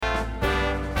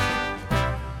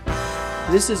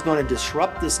This is going to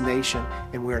disrupt this nation,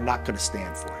 and we're not going to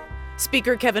stand for it.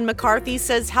 Speaker Kevin McCarthy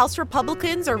says House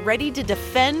Republicans are ready to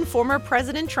defend former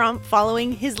President Trump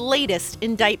following his latest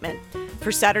indictment.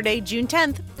 For Saturday, June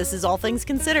 10th, this is All Things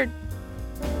Considered.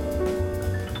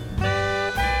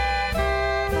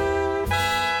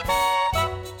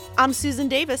 I'm Susan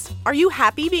Davis. Are you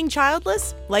happy being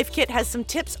childless? Life Kit has some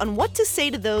tips on what to say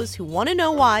to those who want to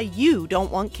know why you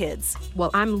don't want kids.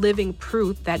 Well, I'm living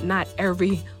proof that not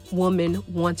every woman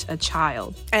wants a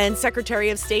child. And Secretary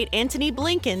of State Antony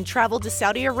Blinken traveled to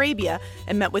Saudi Arabia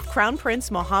and met with Crown Prince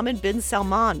Mohammed bin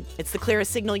Salman. It's the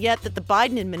clearest signal yet that the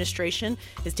Biden administration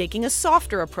is taking a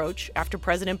softer approach after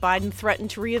President Biden threatened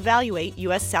to reevaluate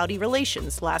U.S.-Saudi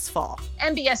relations last fall.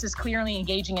 MBS is clearly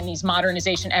engaging in these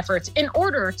modernization efforts in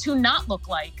order to not look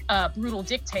like a brutal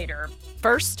dictator.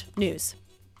 First, news.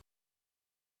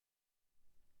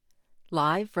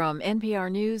 Live from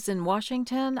NPR News in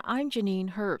Washington, I'm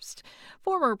Janine Herbst.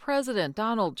 Former President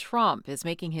Donald Trump is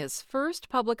making his first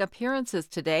public appearances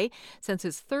today since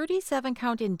his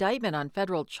 37-count indictment on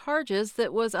federal charges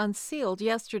that was unsealed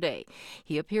yesterday.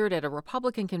 He appeared at a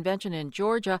Republican convention in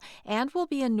Georgia and will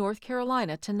be in North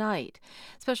Carolina tonight.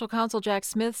 Special counsel Jack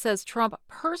Smith says Trump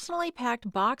personally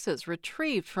packed boxes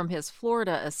retrieved from his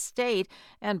Florida estate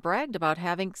and bragged about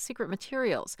having secret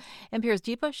materials. NPR's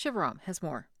Deepa Shivaram has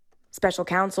more. Special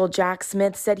counsel Jack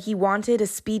Smith said he wanted a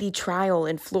speedy trial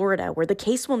in Florida, where the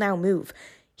case will now move.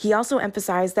 He also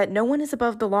emphasized that no one is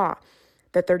above the law.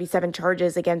 The 37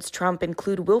 charges against Trump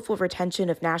include willful retention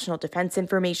of national defense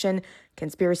information,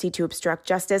 conspiracy to obstruct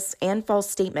justice, and false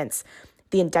statements.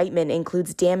 The indictment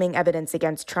includes damning evidence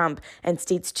against Trump and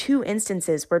states 2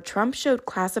 instances where Trump showed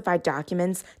classified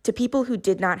documents to people who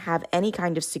did not have any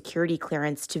kind of security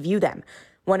clearance to view them.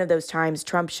 One of those times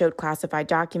Trump showed classified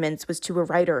documents was to a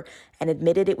writer and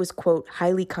admitted it was, quote,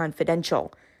 highly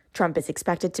confidential. Trump is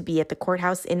expected to be at the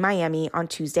courthouse in Miami on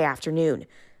Tuesday afternoon.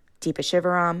 Deepa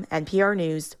Shivaram, NPR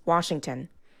News, Washington.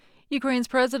 Ukraine's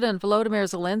President Volodymyr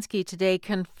Zelensky today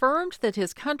confirmed that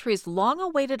his country's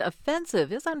long-awaited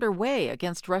offensive is underway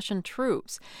against Russian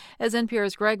troops. As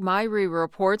NPR's Greg Myrie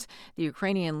reports, the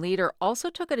Ukrainian leader also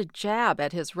took a jab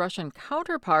at his Russian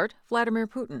counterpart, Vladimir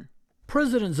Putin.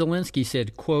 President Zelensky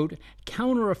said, quote,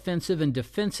 counteroffensive and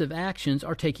defensive actions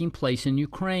are taking place in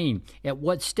Ukraine. At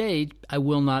what stage, I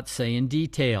will not say in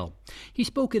detail. He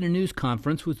spoke at a news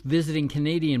conference with visiting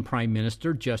Canadian Prime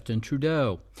Minister Justin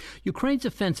Trudeau. Ukraine's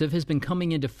offensive has been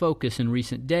coming into focus in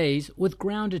recent days with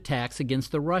ground attacks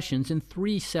against the Russians in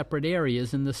 3 separate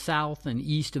areas in the south and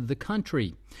east of the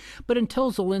country. But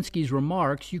until Zelensky's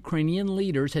remarks, Ukrainian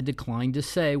leaders had declined to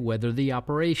say whether the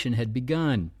operation had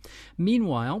begun.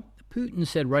 Meanwhile, Putin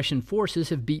said Russian forces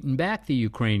have beaten back the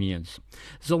Ukrainians.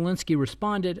 Zelensky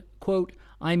responded, quote,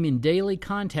 I'm in daily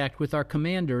contact with our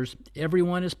commanders.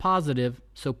 Everyone is positive,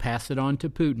 so pass it on to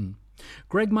Putin.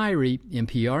 Greg Myrie,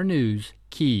 NPR News,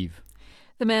 Kyiv.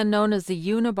 The man known as the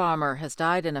Unabomber has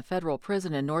died in a federal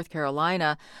prison in North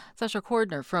Carolina. Sasha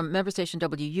Cordner from member station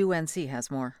WUNC has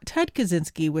more. Ted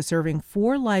Kaczynski was serving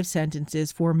 4 life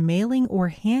sentences for mailing or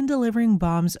hand-delivering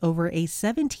bombs over a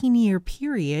 17-year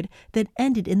period that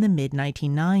ended in the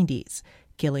mid-1990s,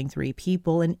 killing 3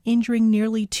 people and injuring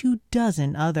nearly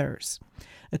 24 others.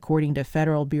 According to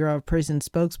Federal Bureau of Prisons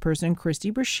spokesperson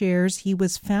Christy Brashears, he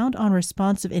was found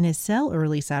unresponsive in his cell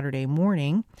early Saturday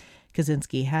morning.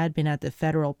 Kaczynski had been at the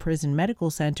Federal Prison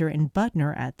Medical Center in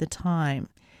Butner at the time.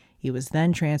 He was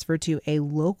then transferred to a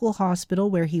local hospital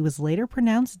where he was later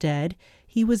pronounced dead.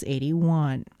 He was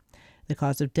 81. The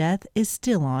cause of death is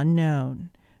still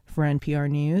unknown. For NPR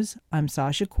News, I'm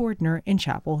Sasha Cordner in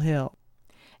Chapel Hill.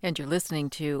 And you're listening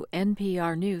to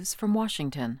NPR News from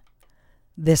Washington.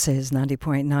 This is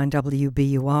 90.9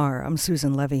 WBUR. I'm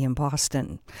Susan Levy in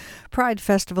Boston. Pride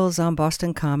festivals on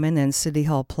Boston Common and City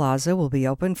Hall Plaza will be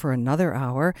open for another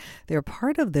hour. They're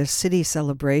part of the city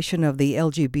celebration of the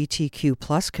LGBTQ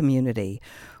plus community.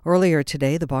 Earlier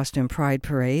today, the Boston Pride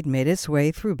Parade made its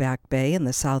way through Back Bay and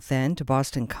the South End to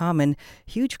Boston Common.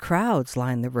 Huge crowds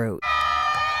lined the route.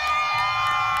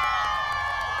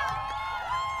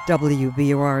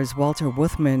 WBUR's Walter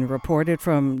Wuthman reported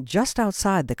from just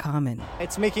outside the Common.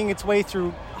 It's making its way through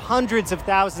hundreds of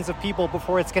thousands of people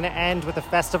before it's going to end with a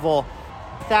festival.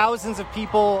 Thousands of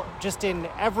people just in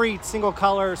every single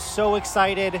color, so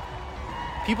excited.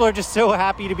 People are just so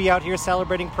happy to be out here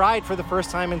celebrating Pride for the first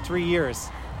time in 3 years.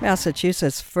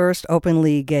 Massachusetts' first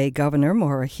openly gay governor,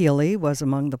 Maura Healey, was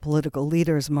among the political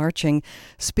leaders marching.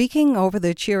 Speaking over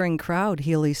the cheering crowd,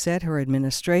 Healey said her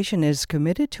administration is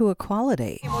committed to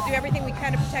equality. We'll do everything we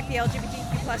can to protect the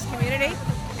LGBTQ plus community.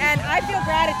 And I feel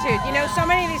gratitude. You know, so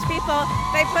many of these people,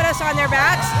 they put us on their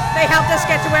backs. They helped us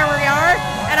get to where we are,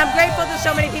 and I'm grateful to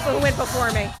so many people who went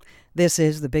before me. This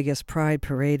is the biggest Pride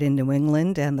parade in New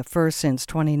England and the first since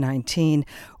 2019.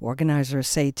 Organizers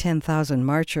say 10,000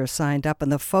 marchers signed up,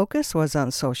 and the focus was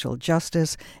on social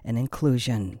justice and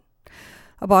inclusion.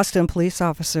 A Boston police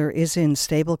officer is in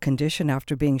stable condition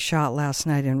after being shot last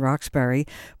night in Roxbury.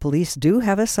 Police do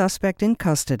have a suspect in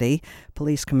custody.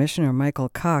 Police Commissioner Michael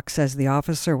Cox says the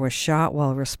officer was shot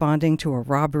while responding to a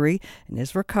robbery and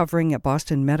is recovering at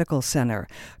Boston Medical Center.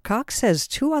 Cox says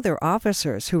 2 other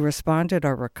officers who responded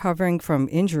are recovering from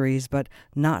injuries but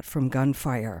not from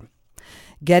gunfire.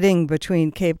 Getting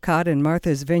between Cape Cod and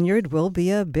Martha's Vineyard will be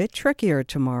a bit trickier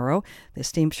tomorrow. The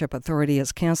Steamship Authority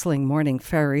is canceling morning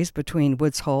ferries between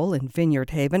Woods Hole and Vineyard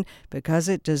Haven because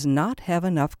it does not have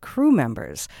enough crew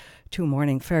members. 2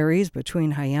 morning ferries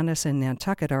between Hyannis and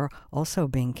Nantucket are also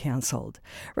being canceled.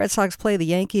 Red Sox play the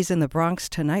Yankees in the Bronx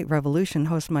tonight. Revolution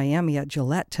hosts Miami at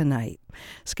Gillette tonight.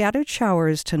 Scattered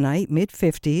showers tonight,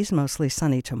 mid-50s, mostly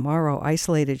sunny tomorrow.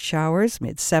 Isolated showers,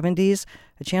 mid-70s.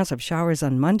 A chance of showers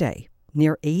on Monday.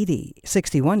 Near 80,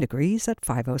 61 degrees at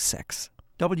 5:06.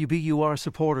 WBUR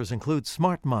supporters include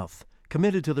Smart Mouth,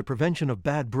 committed to the prevention of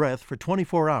bad breath for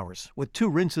 24 hours with 2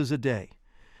 rinses a day.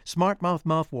 Smart Mouth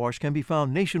mouthwash can be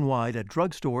found nationwide at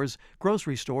drugstores,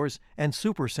 grocery stores, and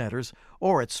supercenters,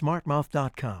 or at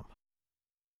smartmouth.com.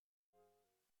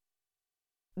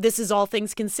 This is All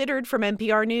Things Considered from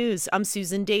NPR News. I'm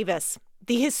Susan Davis.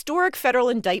 The historic federal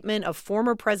indictment of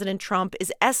former President Trump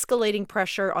is escalating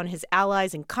pressure on his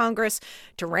allies in Congress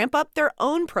to ramp up their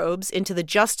own probes into the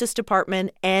Justice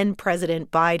Department and President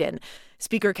Biden.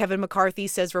 Speaker Kevin McCarthy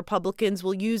says Republicans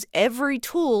will use every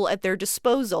tool at their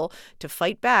disposal to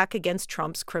fight back against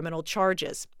Trump's criminal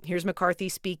charges. Here's McCarthy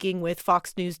speaking with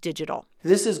Fox News Digital.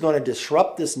 This is going to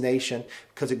disrupt this nation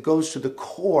because it goes to the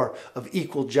core of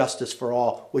equal justice for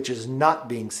all, which is not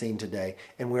being seen today,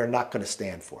 and we are not going to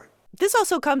stand for it. This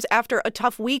also comes after a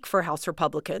tough week for House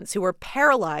Republicans, who were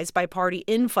paralyzed by party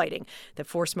infighting that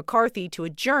forced McCarthy to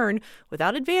adjourn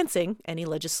without advancing any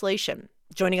legislation.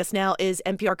 Joining us now is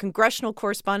NPR congressional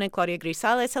correspondent Claudia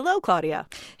Grisales. Hello, Claudia.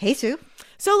 Hey, Sue.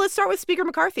 So let's start with Speaker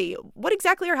McCarthy. What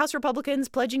exactly are House Republicans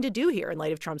pledging to do here in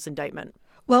light of Trump's indictment?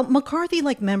 Well, McCarthy,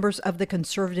 like members of the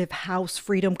conservative House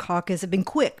Freedom Caucus, have been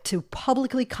quick to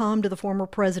publicly come to the former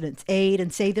president's aid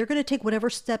and say they're going to take whatever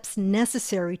steps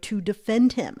necessary to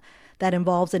defend him. That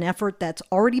involves an effort that's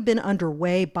already been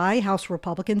underway by House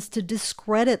Republicans to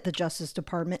discredit the Justice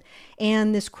Department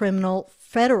and this criminal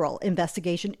federal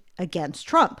investigation against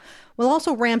Trump, while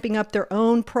also ramping up their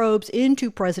own probes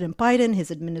into President Biden, his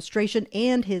administration,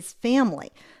 and his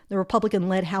family. The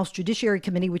Republican-led House Judiciary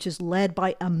Committee, which is led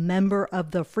by a member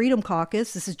of the Freedom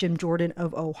Caucus, this is Jim Jordan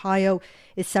of Ohio,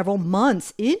 is several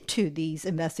months into these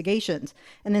investigations.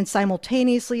 And then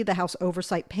simultaneously, the House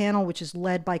Oversight Panel, which is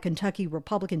led by Kentucky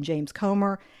Republican James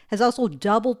Comer, has also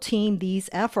double-teamed these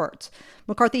efforts.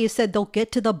 McCarthy has said they'll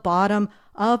get to the bottom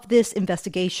of this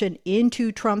investigation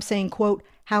into Trump, saying, quote,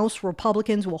 House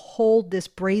Republicans will hold this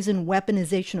brazen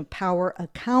weaponization of power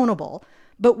accountable.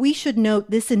 But we should note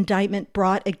this indictment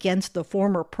brought against the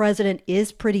former president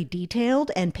is pretty detailed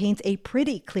and paints a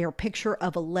pretty clear picture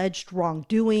of alleged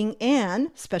wrongdoing. And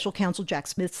Special Counsel Jack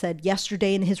Smith said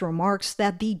yesterday in his remarks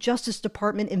that the Justice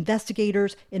Department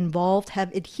investigators involved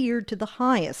have adhered to the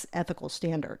highest ethical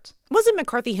standards. Wasn't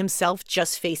McCarthy himself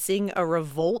just facing a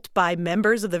revolt by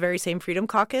members of the very same Freedom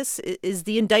Caucus? Is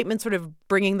the indictment sort of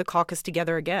bringing the caucus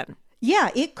together again?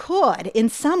 Yeah, it could. In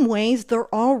some ways,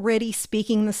 they're already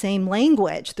speaking the same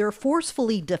language. They're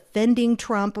forcefully defending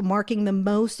Trump, marking the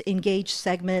most engaged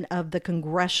segment of the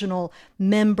congressional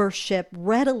membership,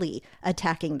 readily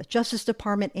attacking the Justice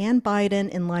Department and Biden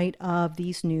in light of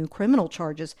these new criminal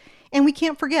charges. And we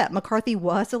can't forget, McCarthy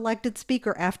was elected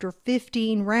Speaker after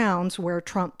 15 rounds where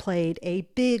Trump played a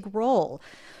big role.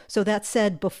 So that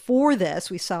said, before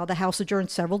this, we saw the House adjourn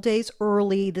several days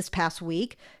early this past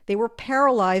week. They were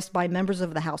paralyzed by members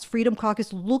of the House Freedom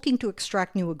Caucus looking to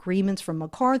extract new agreements from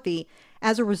McCarthy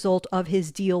as a result of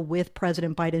his deal with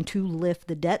President Biden to lift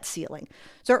the debt ceiling.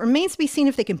 So it remains to be seen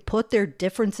if they can put their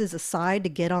differences aside to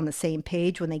get on the same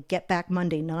page when they get back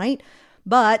Monday night.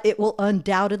 But it will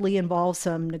undoubtedly involve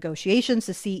some negotiations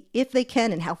to see if they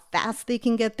can and how fast they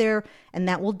can get there. And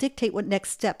that will dictate what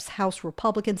next steps House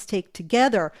Republicans take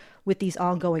together with these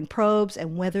ongoing probes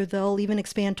and whether they'll even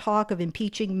expand talk of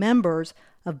impeaching members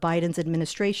of Biden's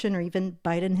administration or even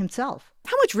Biden himself.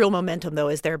 How much real momentum, though,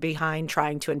 is there behind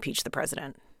trying to impeach the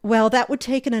president? Well, that would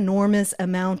take an enormous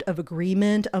amount of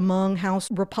agreement among House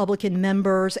Republican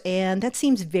members, and that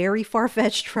seems very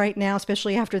far-fetched right now,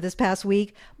 especially after this past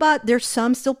week. But there's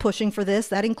some still pushing for this.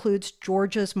 That includes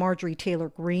Georgia's Marjorie Taylor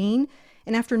Greene.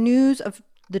 And after news of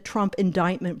the Trump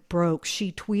indictment broke,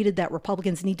 she tweeted that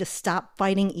Republicans need to stop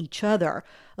fighting each other,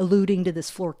 alluding to this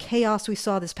floor chaos we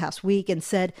saw this past week, and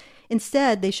said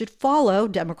instead they should follow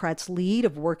Democrats' lead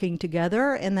of working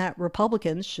together and that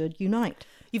Republicans should unite.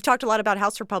 You've talked a lot about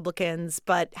House Republicans,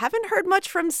 but haven't heard much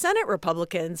from Senate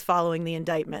Republicans following the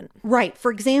indictment. Right. For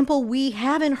example, we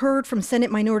haven't heard from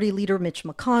Senate Minority Leader Mitch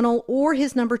McConnell or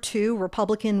his number 2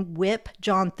 Republican whip,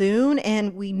 John Thune,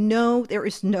 and we know there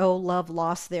is no love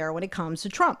lost there when it comes to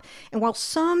Trump. And while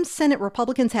some Senate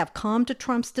Republicans have come to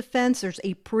Trump's defense, there's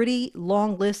a pretty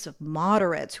long list of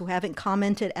moderates who haven't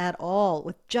commented at all,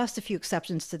 with just a few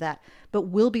exceptions to that. But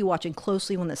we'll be watching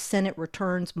closely when the Senate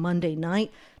returns Monday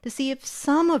night to see if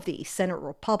some of these Senate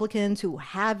Republicans who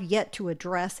have yet to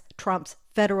address Trump's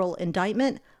federal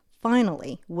indictment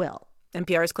finally will.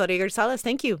 NPR's Claudia Gonzalez,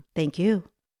 thank you. Thank you.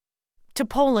 To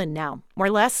Poland now, where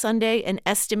last Sunday an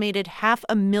estimated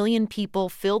 500,000 people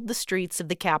filled the streets of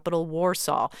the capital,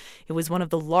 Warsaw. It was one of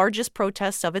the largest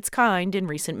protests of its kind in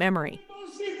recent memory.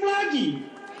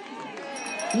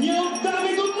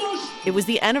 It was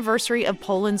the anniversary of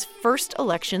Poland's first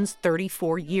elections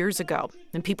 34 years ago,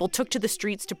 and people took to the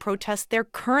streets to protest their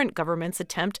current government's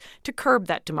attempt to curb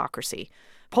that democracy.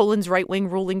 Poland's right-wing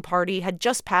ruling party had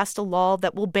just passed a law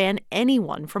that will ban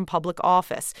anyone from public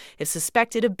office if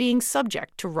suspected of being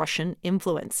subject to Russian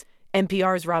influence.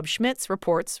 NPR's Rob Schmitz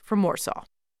reports from Warsaw.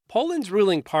 Poland's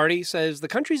ruling party says the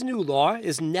country's new law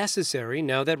is necessary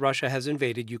now that Russia has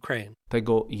invaded Ukraine. In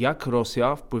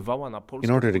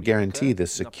order to guarantee the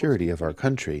security of our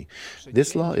country,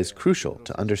 this law is crucial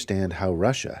to understand how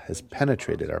Russia has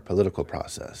penetrated our political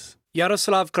process.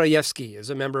 Yaroslav Krajewski is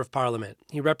a member of parliament.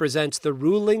 He represents the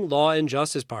ruling Law and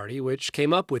Justice Party, which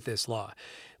came up with this law.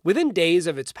 Within days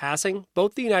of its passing,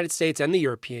 both the United States and the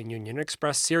European Union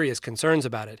expressed serious concerns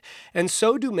about it, and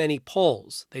so do many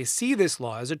Poles. They see this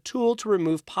law as a tool to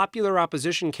remove popular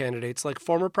opposition candidates like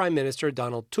former Prime Minister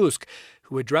Donald Tusk,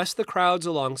 who addressed the crowds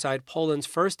alongside Poland's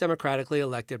first democratically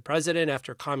elected president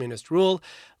after communist rule,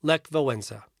 Lech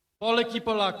Wałęsa.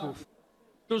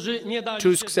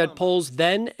 Tusk said Poles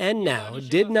then and now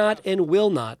did not and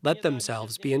will not let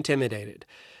themselves be intimidated.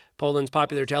 Poland's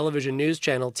popular television news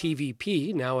channel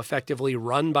TVP, now effectively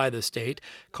run by the state,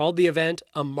 called the event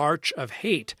a march of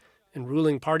hate. And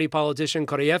ruling party politician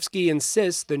Krajewski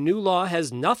insists the new law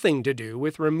has nothing to do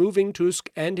with removing Tusk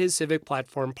and his Civic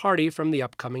Platform party from the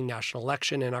upcoming national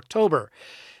election in October.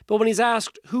 But when he's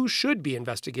asked who should be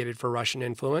investigated for Russian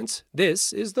influence,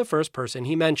 this is the first person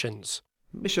he mentions.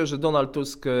 It's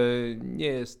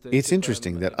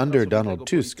interesting that under Donald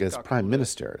Tusk as prime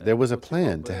minister, there was a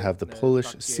plan to have the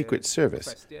Polish Secret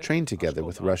Service train together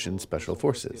with Russian special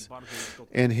forces.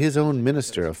 And his own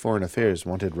minister of foreign affairs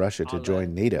wanted Russia to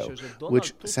join NATO,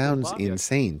 which sounds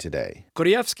insane today.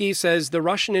 Krajewski says the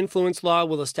Russian influence law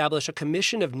will establish a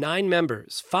commission of 9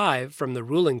 members, 5 from the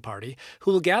ruling party,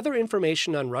 who will gather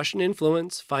information on Russian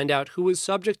influence, find out who is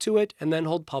subject to it, and then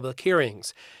hold public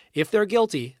hearings. If they're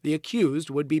guilty, the accused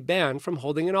would be banned from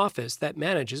holding an office that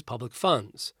manages public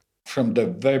funds. From the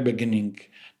very beginning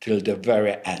till the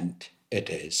very end, it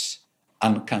is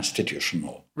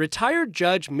unconstitutional. Retired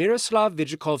Judge Miroslav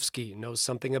Wieczykowski knows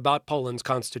something about Poland's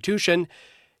constitution.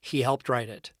 He helped write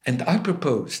it. And I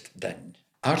proposed then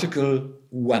Article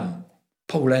 1,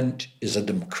 Poland is a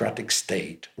democratic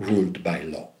state ruled by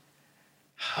law.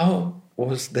 How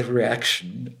was the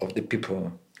reaction of the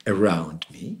people around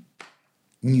me?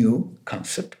 New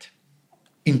concept,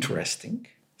 interesting,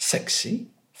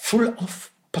 sexy, full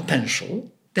of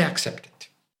potential, they accept it.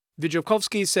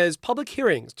 Wieczykowski says public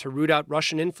hearings to root out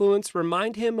Russian influence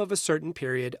remind him of a certain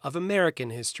period of American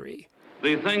history.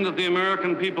 The thing that the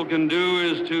American people can do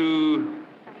is to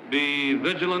be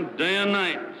vigilant day and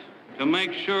night to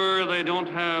make sure they don't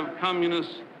have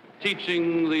communists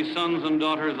teaching the sons and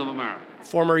daughters of America.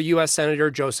 Former U.S.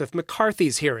 Senator Joseph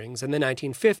McCarthy's hearings in the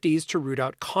 1950s to root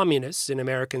out communists in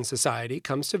American society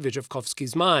comes to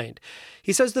Wieczykowski's mind.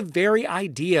 He says the very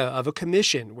idea of a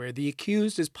commission where the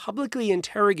accused is publicly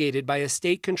interrogated by a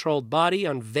state-controlled body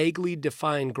on vaguely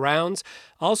defined grounds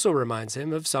also reminds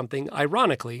him of something,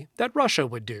 ironically, that Russia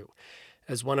would do.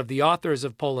 As one of the authors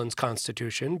of Poland's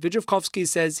constitution, Wieczykowski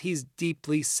says he's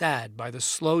deeply sad by the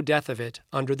slow death of it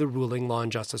under the ruling Law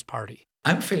and Justice Party.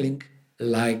 I'm feeling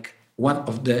like one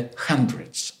of the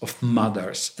hundreds of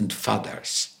mothers and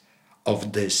fathers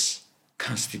of this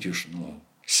constitutional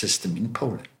system in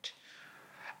Poland.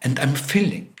 And I'm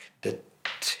feeling that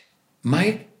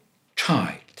my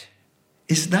child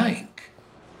is dying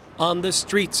On the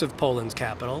streets of Poland's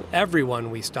capital, everyone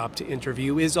we stop to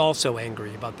interview is also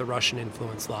angry about the Russian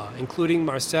influence law, including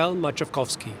Marcel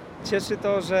Maciekowski.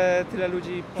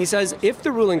 He says if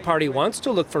the ruling party wants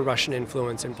to look for Russian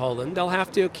influence in Poland, they'll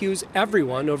have to accuse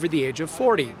everyone over the age of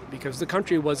 40, because the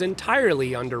country was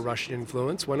entirely under Russian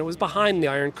influence when it was behind the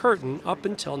Iron Curtain up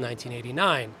until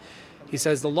 1989. He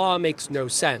says the law makes no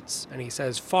sense, and he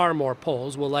says far more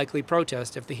Poles will likely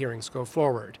protest if the hearings go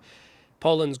forward.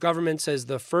 Poland's government says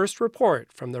the first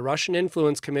report from the Russian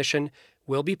Influence Commission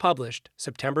will be published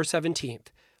September 17th,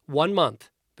 1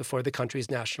 month before the country's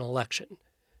national election.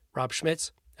 Rob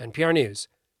Schmitz, NPR News,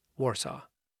 Warsaw.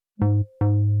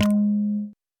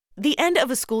 The end of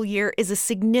a school year is a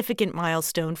significant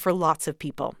milestone for lots of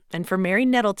people. And for Mary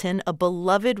Nettleton, a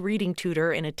beloved reading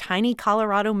tutor in a tiny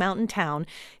Colorado mountain town,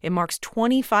 it marks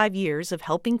 25 years of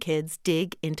helping kids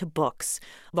dig into books.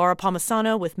 Laura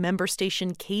Palmisano with member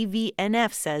station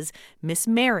KVNF says Miss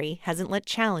Mary hasn't let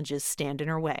challenges stand in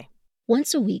her way.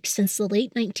 Once a week since the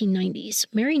late 1990s,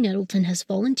 Mary Nettleton has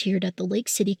volunteered at the Lake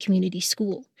City Community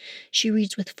School. She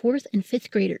reads with 4th and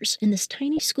 5th graders in this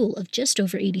tiny school of just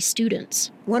over 80 students.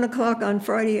 1 o'clock on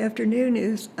Friday afternoon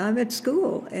is I'm at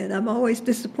school, and I'm always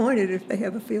disappointed if they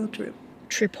have a field trip.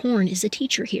 Trip Horn is a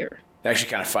teacher here. They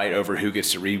actually kind of fight over who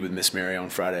gets to read with Miss Mary on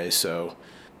Fridays, so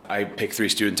I pick 3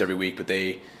 students every week, but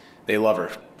they love her.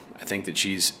 I think that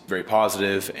she's very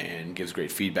positive and gives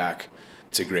great feedback.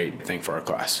 It's a great thing for our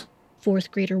class.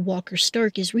 4th grader Walker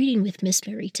Stark is reading with Miss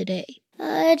Mary today.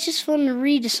 It's just fun to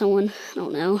read to someone. I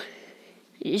don't know.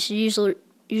 I just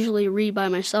usually read by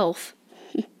myself.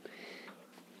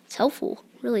 It's helpful,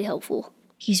 really helpful.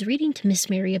 He's reading to Miss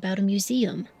Mary about a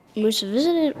museum. Most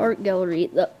visited art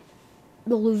gallery, the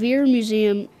Louvre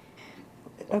Museum.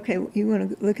 Okay, you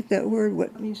want to look at that word?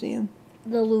 What museum?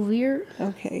 The Louvre.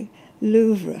 Okay,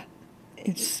 Louvre.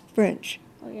 It's French.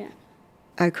 Oh, yeah.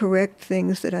 I correct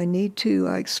things that I need to.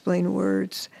 I explain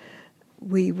words.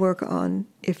 We work on,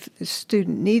 if the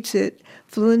student needs it,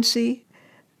 fluency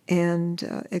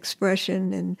and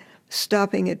expression and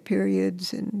stopping at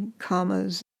periods and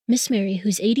commas. Miss Mary,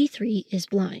 who's 83, is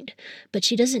blind, but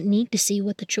she doesn't need to see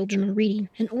what the children are reading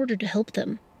in order to help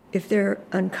them. If they're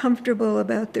uncomfortable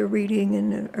about their reading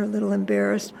and are a little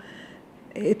embarrassed,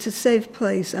 it's a safe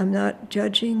place. I'm not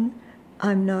judging.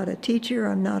 I'm not a teacher.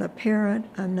 I'm not a parent.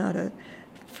 I'm not a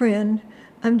friend.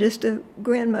 I'm just a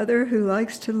grandmother who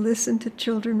likes to listen to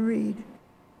children read.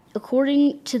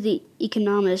 According to the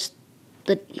Economist,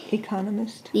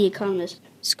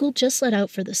 school just let out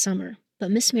for the summer,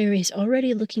 but Miss Mary is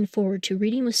already looking forward to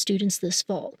reading with students this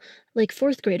fall, like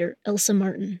 4th grader Elsa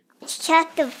Martin.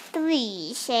 Chapter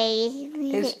 3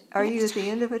 says... Are you at the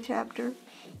end of a chapter?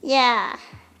 Yeah.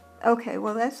 Okay,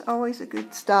 well, that's always a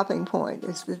good stopping point.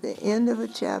 It's at the end of a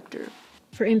chapter.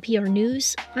 For NPR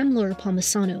News, I'm Laura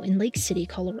Palmisano in Lake City,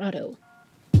 Colorado.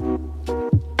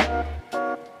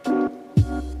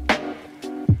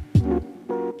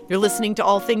 You're listening to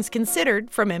All Things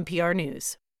Considered from NPR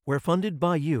News. We're funded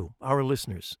by you, our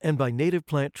listeners, and by Native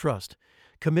Plant Trust,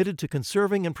 committed to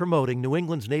conserving and promoting New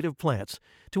England's native plants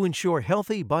to ensure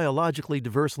healthy, biologically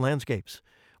diverse landscapes.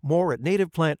 More at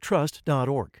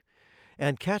nativeplanttrust.org.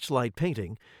 And Catchlight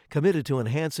Painting, committed to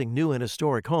enhancing new and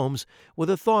historic homes with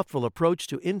a thoughtful approach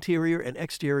to interior and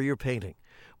exterior painting.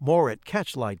 More at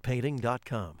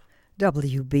catchlightpainting.com.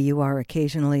 WBUR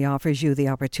occasionally offers you the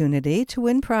opportunity to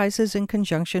win prizes in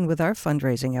conjunction with our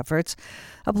fundraising efforts.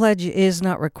 A pledge is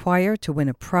not required to win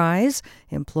a prize.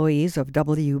 Employees of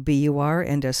WBUR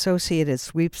and associated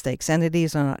sweepstakes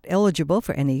entities are not eligible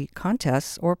for any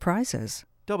contests or prizes.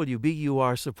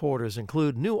 WBUR supporters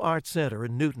include New Art Center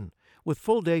in Newton, with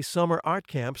full-day summer art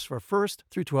camps for 1st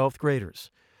through 12th graders.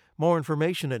 More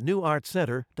information at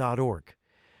newartcenter.org.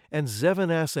 And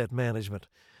Zevin Asset Management,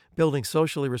 building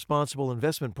socially responsible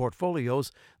investment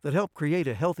portfolios that help create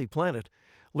a healthy planet.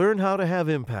 Learn how to have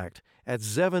impact at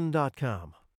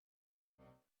zevin.com.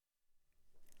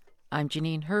 I'm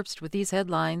Janine Herbst with these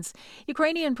headlines.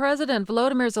 Ukrainian President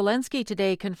Volodymyr Zelensky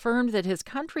today confirmed that his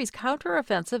country's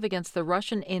counteroffensive against the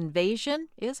Russian invasion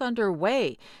is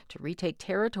underway to retake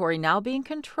territory now being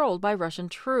controlled by Russian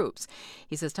troops.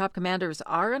 He says top commanders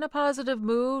are in a positive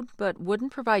mood, but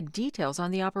wouldn't provide details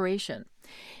on the operation.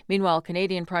 Meanwhile,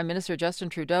 Canadian Prime Minister Justin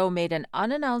Trudeau made an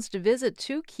unannounced visit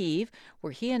to Kyiv,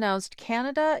 where he announced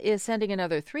Canada is sending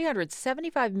another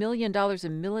 $375 million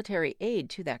in military aid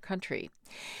to that country.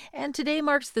 And today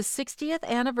marks the 60th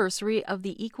anniversary of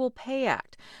the Equal Pay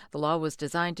Act. The law was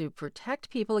designed to protect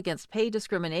people against pay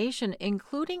discrimination,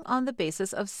 including on the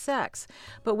basis of sex.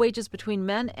 But wages between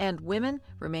men and women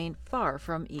remain far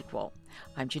from equal.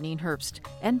 I'm Janine Herbst,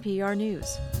 NPR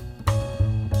News.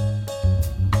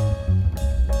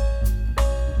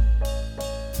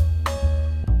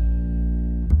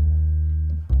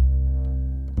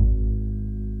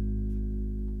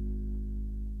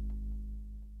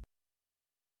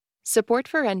 Support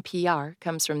for NPR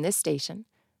comes from this station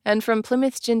and from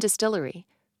Plymouth Gin Distillery.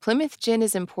 Plymouth Gin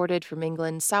is imported from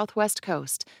England's southwest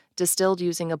coast, distilled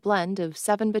using a blend of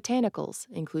 7 botanicals,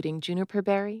 including juniper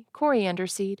berry, coriander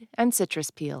seed, and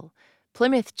citrus peel.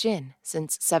 Plymouth Gin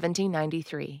since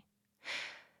 1793.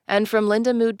 And from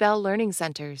Linda Mood Bell Learning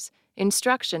Centers,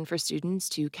 instruction for students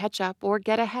to catch up or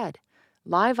get ahead.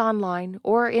 Live online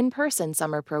or in-person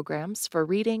summer programs for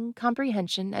reading,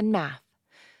 comprehension, and math.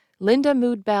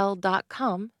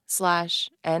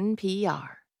 lindamoodbell.com/NPR.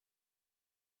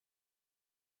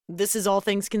 This is All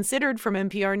Things Considered from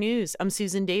NPR News. I'm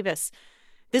Susan Davis.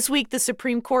 This week, the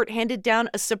Supreme Court handed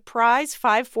down a surprise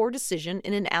 5-4 decision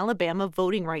in an Alabama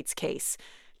voting rights case.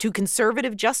 2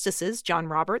 conservative justices, John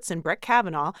Roberts and Brett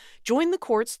Kavanaugh, joined the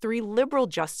court's 3 liberal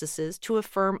justices to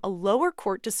affirm a lower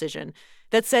court decision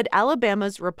that said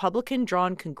Alabama's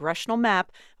Republican-drawn congressional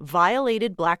map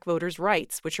violated Black voters'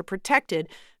 rights, which are protected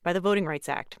by the Voting Rights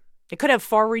Act. It could have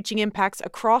far-reaching impacts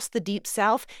across the Deep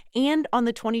South and on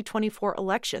the 2024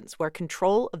 elections, where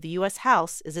control of the U.S.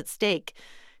 House is at stake.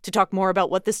 To talk more about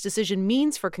what this decision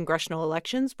means for congressional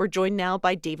elections, we're joined now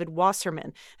by David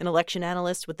Wasserman, an election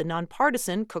analyst with the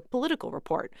nonpartisan Cook Political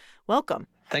Report. Welcome.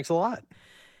 Thanks a lot.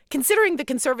 Considering the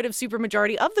conservative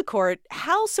supermajority of the court,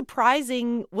 how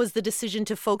surprising was the decision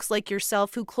to folks like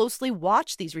yourself who closely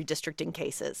watch these redistricting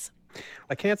cases?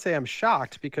 I can't say I'm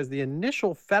shocked because the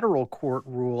initial federal court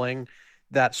ruling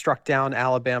that struck down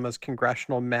Alabama's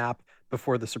congressional map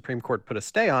before the Supreme Court put a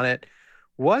stay on it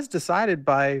was decided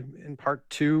by, in part,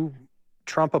 2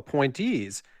 Trump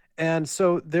appointees. And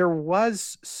so there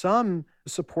was some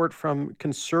support from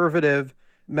conservative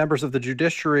members of the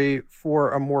judiciary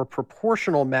for a more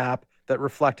proportional map that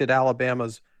reflected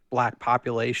Alabama's Black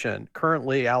population.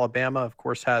 Currently, Alabama, of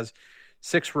course, has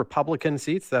 6 Republican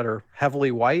seats that are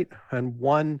heavily white and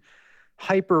 1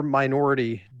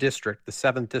 hyper-minority district, the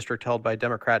 7th district held by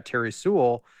Democrat Terry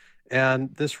Sewell.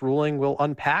 And this ruling will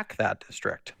unpack that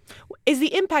district. Is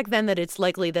the impact then that it's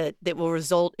likely that it will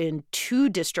result in 2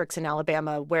 districts in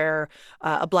Alabama where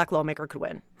a Black lawmaker could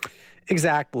win?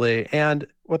 Exactly. And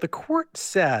what the court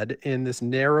said in this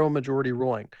narrow majority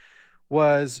ruling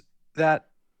was that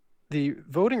the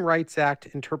Voting Rights Act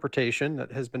interpretation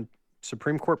that has been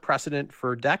Supreme Court precedent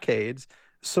for decades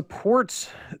supports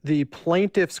the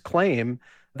plaintiff's claim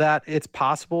that it's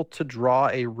possible to draw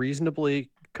a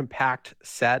reasonably compact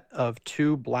set of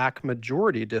 2 Black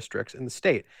majority districts in the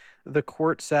state. The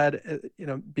court said,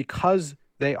 because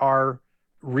they are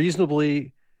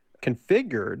reasonably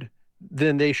configured,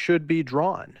 then they should be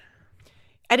drawn.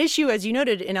 At issue, as you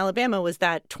noted, in Alabama was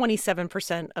that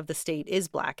 27% of the state is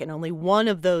Black, and only 1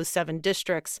 of those 7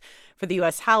 districts for the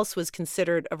U.S. House was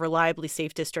considered a reliably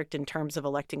safe district in terms of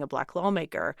electing a Black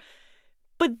lawmaker.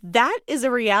 But that is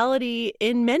a reality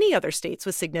in many other states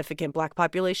with significant Black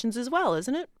populations as well,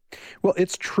 isn't it? Well,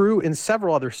 it's true in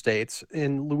several other states.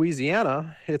 In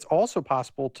Louisiana, it's also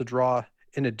possible to draw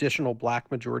an additional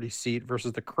Black majority seat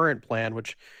versus the current plan,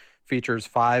 which features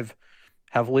 5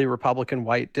 heavily Republican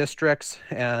white districts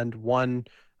and 1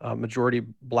 majority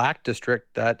Black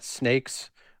district that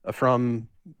snakes from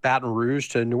Baton Rouge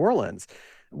to New Orleans.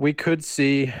 We could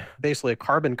see basically a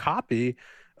carbon copy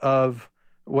of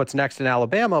what's next in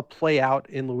Alabama play out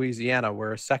in Louisiana,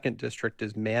 where a 2nd district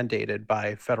is mandated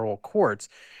by federal courts.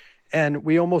 And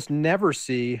we almost never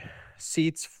see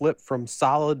seats flip from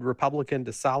solid Republican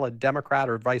to solid Democrat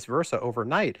or vice versa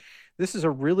overnight. This is a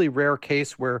really rare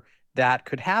case where that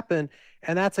could happen.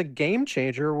 And that's a game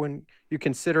changer when you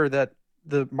consider that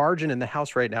the margin in the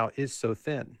House right now is so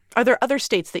thin. Are there other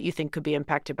states that you think could be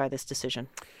impacted by this decision?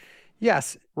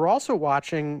 Yes. We're also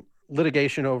watching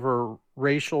litigation over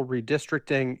racial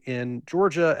redistricting in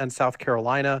Georgia and South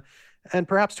Carolina, and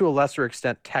perhaps to a lesser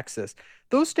extent, Texas.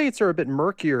 Those states are a bit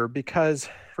murkier because,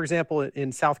 for example,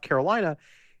 in South Carolina,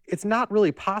 it's not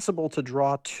really possible to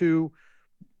draw 2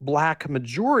 Black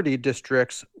majority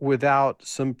districts without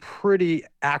some pretty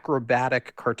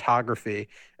acrobatic cartography.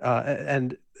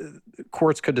 And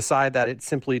courts could decide that it's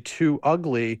simply too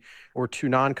ugly or too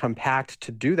non-compact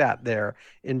to do that there.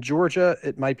 In Georgia,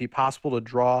 it might be possible to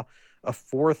draw a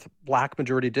 4th Black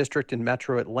majority district in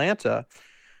metro Atlanta.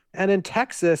 And in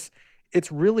Texas,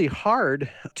 it's really hard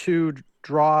to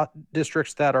draw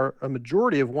districts that are a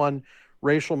majority of one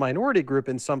racial minority group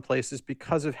in some places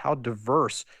because of how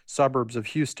diverse suburbs of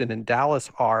Houston and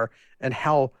Dallas are and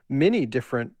how many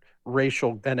different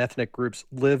racial and ethnic groups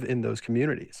live in those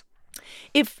communities.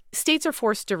 If states are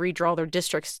forced to redraw their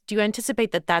districts, do you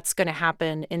anticipate that that's going to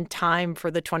happen in time for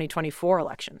the 2024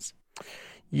 elections?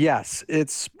 Yes,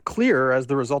 it's clear as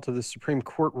the result of the Supreme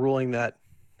Court ruling that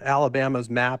Alabama's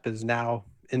map is now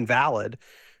invalid.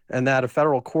 and that a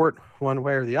federal court, one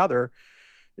way or the other,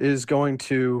 is going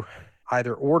to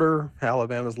either order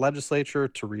Alabama's legislature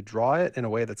to redraw it in a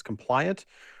way that's compliant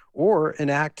or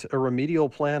enact a remedial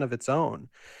plan of its own.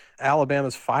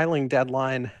 Alabama's filing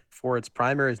deadline for its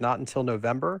primary is not until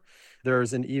November.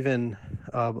 There's an even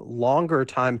longer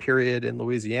time period in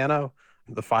Louisiana.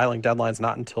 The filing deadline is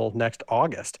not until next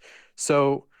August.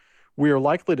 So we are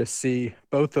likely to see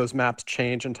both those maps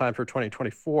change in time for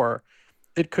 2024.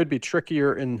 It could be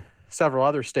trickier in several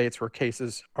other states where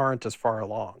cases aren't as far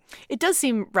along. It does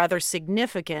seem rather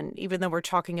significant, even though we're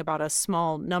talking about a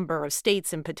small number of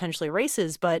states and potentially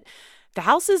races, but the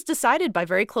House is decided by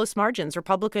very close margins.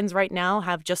 Republicans right now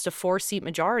have just a 4-seat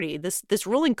majority. This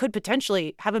ruling could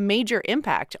potentially have a major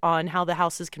impact on how the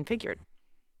House is configured.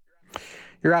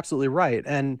 You're absolutely right.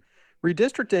 And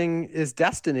redistricting is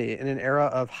destiny in an era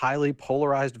of highly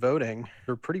polarized voting.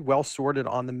 They're pretty well sorted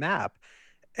on the map.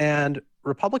 And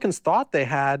Republicans thought they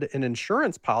had an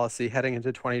insurance policy heading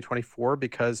into 2024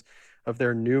 because of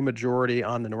their new majority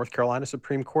on the North Carolina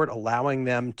Supreme Court, allowing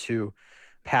them to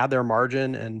pad their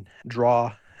margin and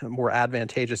draw more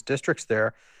advantageous districts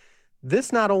there.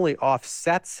 This not only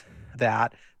offsets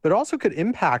that, but also could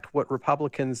impact what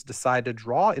Republicans decide to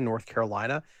draw in North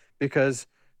Carolina, because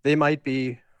they might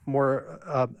be more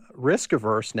risk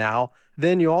averse now.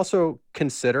 Then you also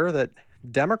consider that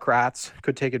Democrats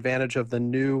could take advantage of the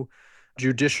new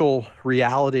judicial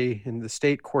reality in the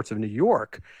state courts of New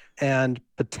York and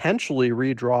potentially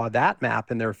redraw that map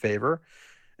in their favor.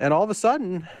 And all of a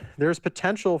sudden, there's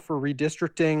potential for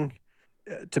redistricting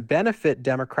to benefit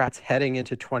Democrats heading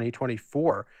into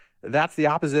 2024. That's the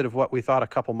opposite of what we thought a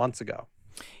couple months ago.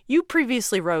 You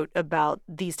previously wrote about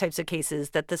these types of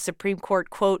cases that the Supreme Court,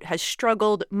 quote, has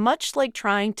struggled much like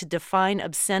trying to define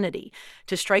obscenity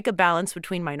to strike a balance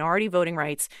between minority voting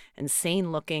rights and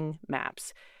sane-looking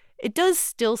maps. It does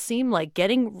still seem like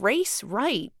getting race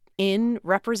right in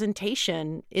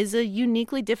representation is a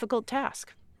uniquely difficult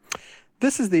task.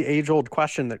 This is the age-old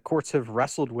question that courts have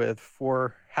wrestled with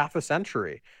for half a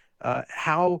century.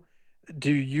 How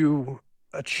do you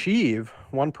achieve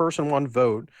one person, one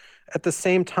vote, at the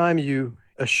same time you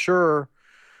assure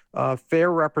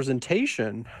fair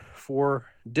representation for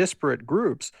disparate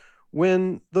groups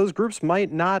when those groups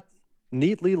might not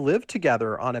neatly live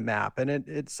together on a map? And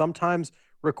it sometimes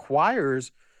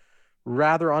requires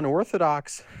rather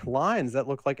unorthodox lines that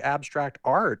look like abstract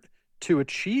art to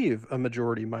achieve a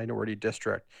majority-minority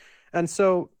district. And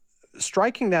so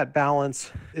striking that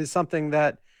balance is something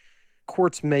that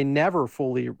courts may never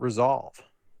fully resolve.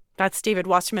 That's David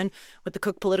Wasserman with the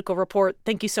Cook Political Report.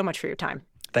 Thank you so much for your time.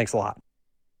 Thanks a lot.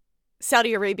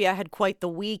 Saudi Arabia had quite the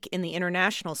week in the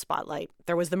international spotlight.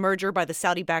 There was the merger by the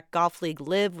Saudi-backed golf league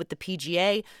LIV with the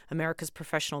PGA, America's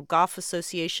Professional Golf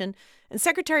Association, and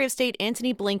Secretary of State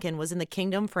Antony Blinken was in the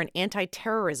kingdom for an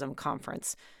anti-terrorism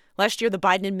conference. Last year, the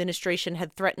Biden administration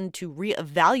had threatened to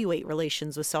reevaluate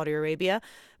relations with Saudi Arabia,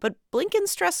 but Blinken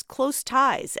stressed close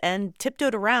ties and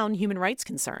tiptoed around human rights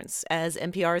concerns, as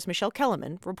NPR's Michelle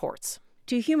Kellerman reports.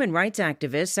 To human rights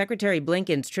activists, Secretary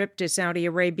Blinken's trip to Saudi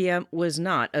Arabia was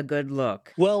not a good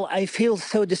look. Well, I feel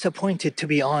so disappointed, to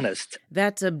be honest.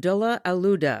 That's Abdullah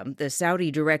Alouda, the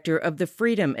Saudi director of the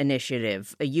Freedom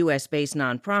Initiative, a U.S.-based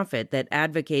nonprofit that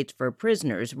advocates for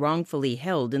prisoners wrongfully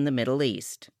held in the Middle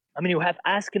East. I mean, you have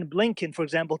asking Blinken, for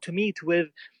example, to meet with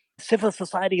civil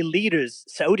society leaders,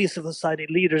 Saudi civil society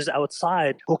leaders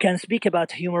outside who can speak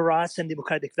about human rights and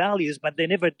democratic values, but they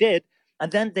never did.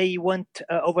 And then they went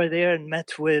over there and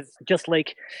met with just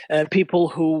like people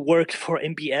who worked for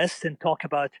MBS and talk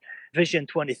about Vision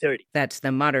 2030. That's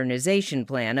the modernization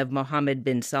plan of Mohammed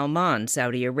bin Salman,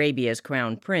 Saudi Arabia's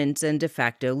crown prince and de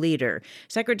facto leader.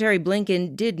 Secretary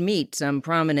Blinken did meet some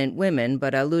prominent women,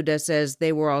 but Alouda says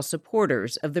they were all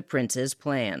supporters of the prince's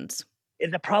plans.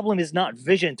 And the problem is not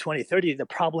Vision 2030. The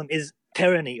problem is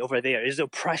tyranny over there, is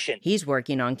oppression. He's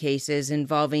working on cases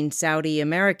involving Saudi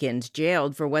Americans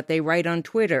jailed for what they write on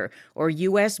Twitter, or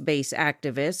U.S.-based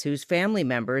activists whose family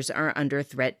members are under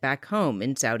threat back home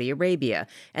in Saudi Arabia,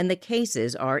 and the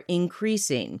cases are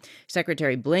increasing.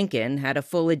 Secretary Blinken had a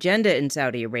full agenda in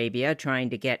Saudi Arabia trying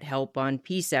to get help on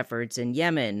peace efforts in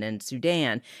Yemen and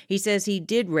Sudan. He says he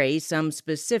did raise some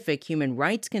specific human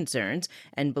rights concerns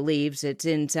and believes it's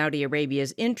in Saudi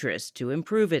Arabia's interest to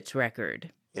improve its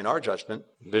record. In our judgment,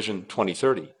 Vision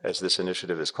 2030, as this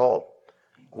initiative is called,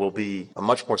 will be a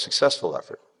much more successful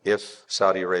effort if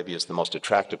Saudi Arabia is the most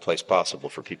attractive place possible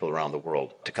for people around the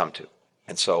world to come to.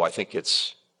 And so I think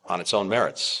it's on its own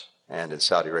merits and in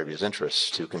Saudi Arabia's interests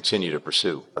to continue to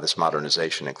pursue this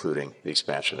modernization, including the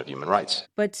expansion of human rights.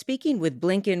 But speaking with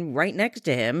Blinken right next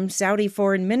to him, Saudi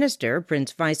Foreign Minister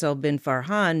Prince Faisal bin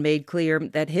Farhan made clear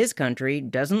that his country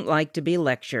doesn't like to be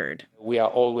lectured. We are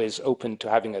always open to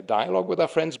having a dialogue with our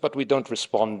friends, but we don't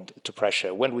respond to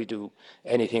pressure. When we do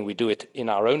anything, we do it in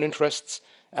our own interests.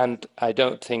 And I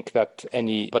don't think that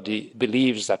anybody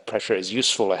believes that pressure is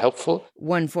useful or helpful.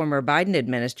 One former Biden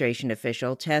administration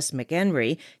official, Tess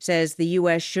McHenry, says the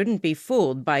U.S. shouldn't be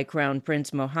fooled by Crown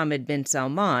Prince Mohammed bin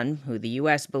Salman, who the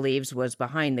U.S. believes was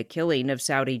behind the killing of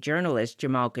Saudi journalist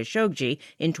Jamal Khashoggi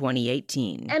in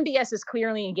 2018. MBS is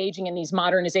clearly engaging in these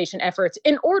modernization efforts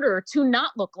in order to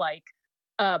not look like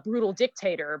a brutal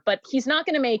dictator, but he's not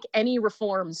going to make any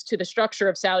reforms to the structure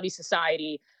of Saudi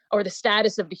society or the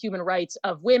status of the human rights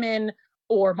of women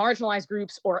or marginalized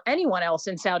groups or anyone else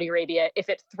in Saudi Arabia if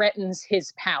it threatens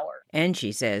his power. And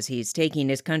she says he's taking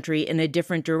his country in a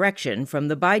different direction from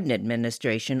the Biden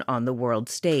administration on the world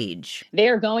stage. They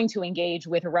are going to engage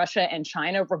with Russia and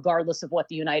China regardless of what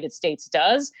the United States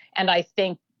does. And I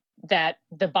think that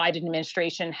the Biden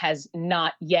administration has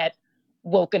not yet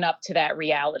woken up to that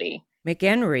reality.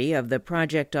 McHenry of the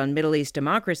Project on Middle East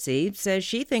Democracy says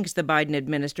she thinks the Biden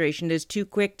administration is too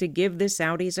quick to give the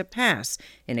Saudis a pass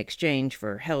in exchange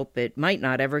for help it might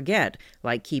not ever get,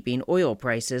 like keeping oil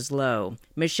prices low.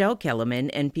 Michelle Kellerman,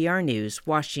 NPR News,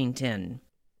 Washington.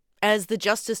 As the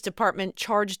Justice Department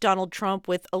charged Donald Trump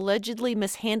with allegedly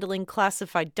mishandling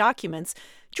classified documents,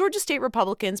 Georgia state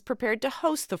Republicans prepared to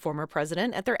host the former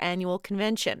president at their annual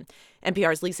convention.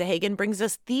 NPR's Lisa Hagen brings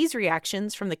us these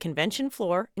reactions from the convention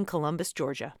floor in Columbus,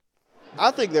 Georgia.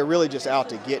 I think they're really just out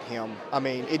to get him. I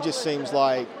mean, it just seems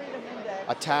like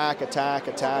attack.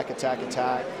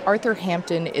 Arthur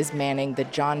Hampton is manning the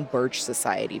John Birch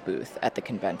Society booth at the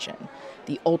convention.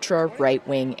 The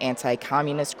ultra-right-wing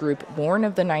anti-communist group born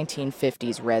of the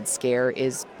 1950s Red Scare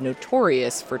is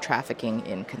notorious for trafficking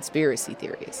in conspiracy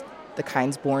theories, the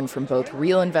kinds born from both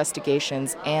real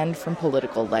investigations and from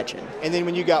political legend. And then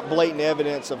when you got blatant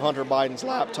evidence of Hunter Biden's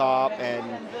laptop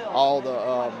and all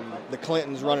the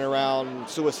Clintons running around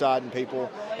suiciding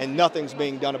people, and nothing's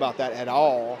being done about that at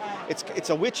all,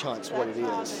 it's a witch hunt's what it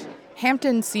is.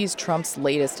 Hampton sees Trump's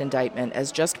latest indictment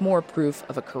as just more proof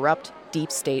of a corrupt,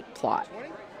 deep state plot.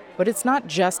 But it's not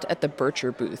just at the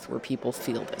Bircher booth where people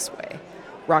feel this way.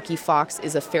 Rocky Fox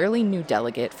is a fairly new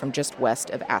delegate from just west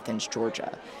of Athens,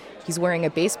 Georgia. He's wearing a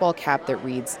baseball cap that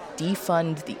reads,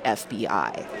 "Defund the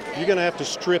FBI." You're going to have to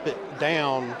strip it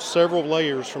down several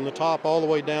layers from the top all the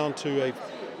way down to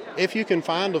if you can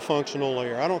find a functional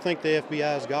layer. I don't think the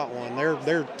FBI's got one.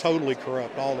 They're totally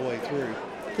corrupt all the way through.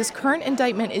 This current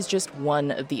indictment is just one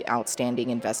of the outstanding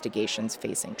investigations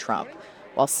facing Trump.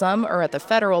 While some are at the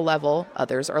federal level,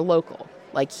 others are local,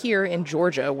 like here in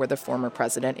Georgia, where the former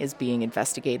president is being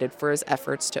investigated for his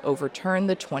efforts to overturn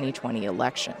the 2020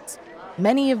 elections.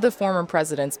 Many of the former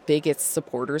president's biggest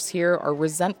supporters here are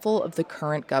resentful of the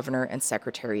current governor and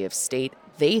secretary of state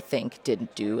they think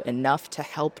didn't do enough to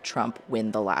help Trump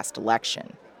win the last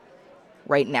election.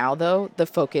 Right now, though, the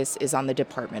focus is on the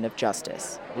Department of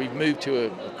Justice. We've moved to a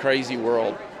crazy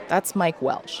world. That's Mike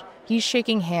Welsh. He's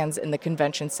shaking hands in the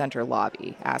convention center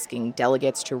lobby, asking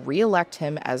delegates to re-elect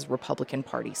him as Republican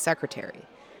Party secretary.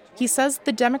 He says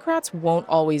the Democrats won't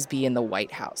always be in the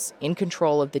White House, in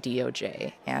control of the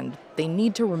DOJ, and they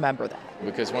need to remember that.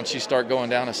 Because once you start going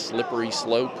down a slippery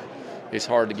slope, it's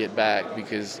hard to get back,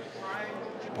 because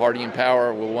party in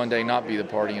power will one day not be the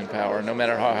party in power, no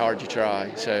matter how hard you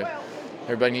try. So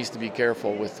everybody needs to be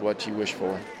careful with what you wish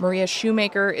for. Maria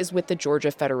Shoemaker is with the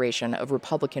Georgia Federation of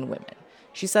Republican Women.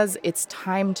 She says it's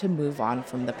time to move on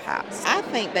from the past. I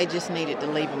think they just needed to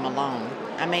leave him alone.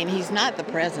 I mean, he's not the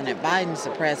president. Biden's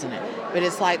the president. But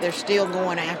it's like they're still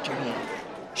going after him.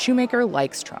 Shoemaker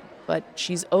likes Trump, but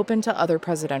she's open to other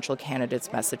presidential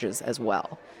candidates' messages as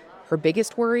well. Her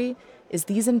biggest worry is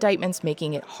these indictments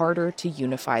making it harder to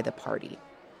unify the party.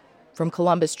 From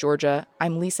Columbus, Georgia,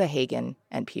 I'm Lisa Hagen,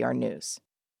 NPR News.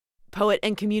 Poet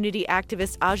and community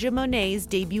activist Aja Monet's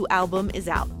debut album is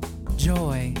out.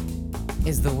 Joy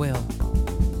is the will.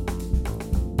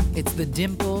 It's the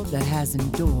dimple that has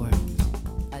endured.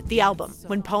 The album,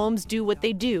 When Poems Do What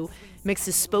They Do,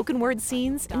 mixes spoken word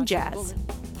scenes and jazz.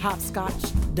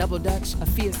 Hopscotch, double dutch, a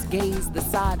fierce gaze, the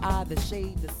side eye, the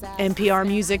shade, the side. NPR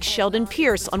Music's Sheldon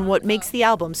Pierce on what makes the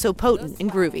album so potent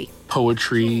and groovy.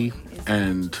 Poetry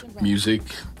and music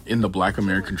in the Black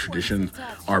American tradition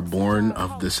are born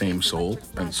of the same soul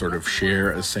and sort of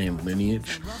share a same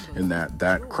lineage, and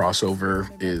that crossover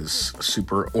is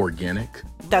super organic.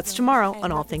 That's tomorrow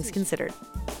on All Things Considered.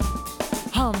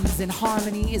 Hums in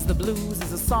harmony is the blues,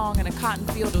 is a song in a cotton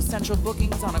field or central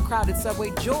bookings on a crowded subway.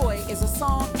 Joy is a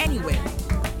song anywhere.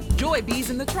 Joy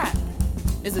bees in the trap.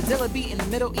 Is a dilla beat in the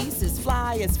Middle East as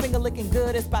fly as finger-licking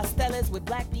good as pasteles with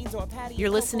black beans or patty.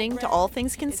 You're listening to All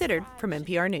Things Considered from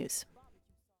NPR News.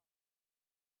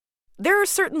 There are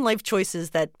certain life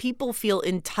choices that people feel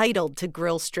entitled to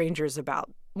grill strangers about.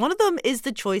 One of them is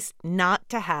the choice not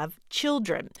to have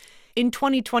children. In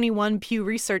 2021, Pew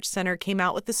Research Center came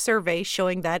out with a survey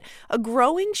showing that a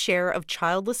growing share of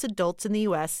childless adults in the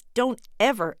U.S. don't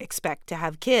ever expect to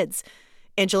have kids.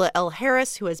 Angela L.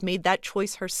 Harris, who has made that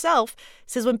choice herself,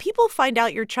 says when people find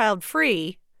out you're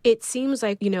child-free, it seems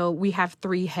like, we have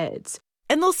three heads.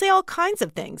 And they'll say all kinds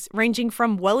of things, ranging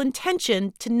from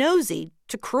well-intentioned to nosy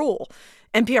to cruel.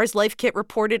 NPR's Life Kit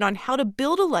reported on how to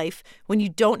build a life when you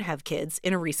don't have kids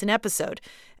in a recent episode.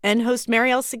 And host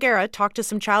Marielle Segura talked to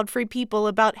some child-free people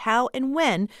about how and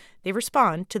when they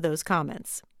respond to those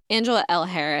comments. Angela L.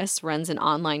 Harris runs an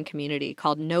online community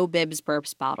called No Bibs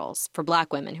Burps Bottles for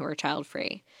Black women who are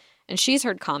child-free. And she's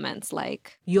heard comments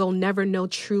like, "You'll never know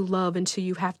true love until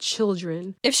you have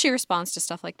children." If she responds to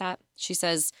stuff like that, she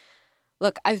says,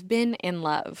 "Look, I've been in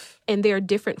love." And there are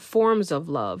different forms of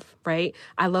love, right?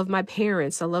 I love my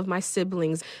parents. I love my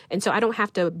siblings. And so I don't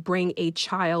have to bring a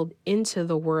child into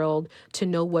the world to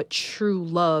know what true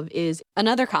love is.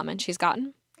 Another comment she's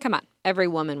gotten, "Come on, every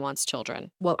woman wants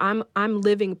children." Well, I'm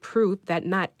living proof that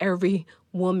not every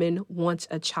woman wants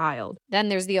a child. Then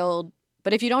there's the old,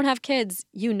 "But if you don't have kids,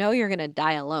 you know you're going to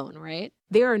die alone, right?"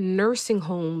 There are nursing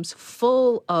homes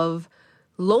full of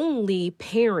lonely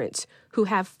parents who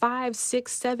have 5,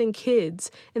 6, 7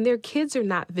 kids, and their kids are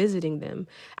not visiting them.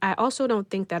 I also don't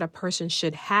think that a person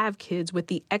should have kids with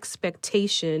the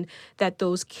expectation that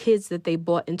those kids that they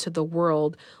brought into the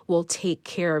world will take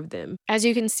care of them. As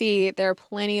you can see, there are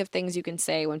plenty of things you can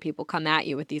say when people come at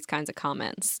you with these kinds of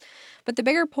comments. But the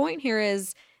bigger point here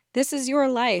is, this is your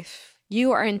life.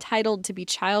 You are entitled to be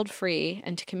child-free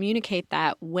and to communicate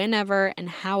that whenever and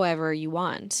however you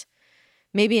want.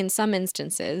 Maybe in some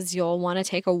instances, you'll want to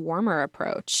take a warmer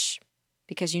approach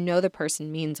because you know the person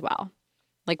means well.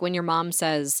 Like when your mom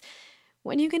says,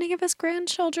 "When are you going to give us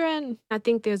grandchildren?" I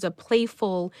think there's a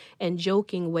playful and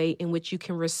joking way in which you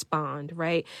can respond,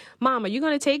 right? "Mom, are you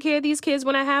going to take care of these kids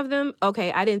when I have them?"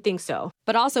 "Okay, I didn't think so."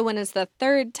 But also when it's the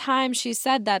third time she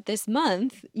said that this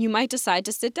month, you might decide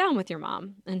to sit down with your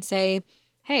mom and say,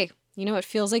 "Hey, it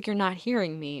feels like you're not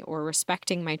hearing me or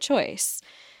respecting my choice."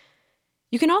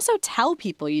 You can also tell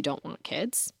people you don't want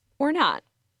kids or not,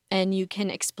 and you can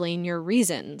explain your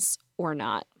reasons or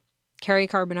not. Carrie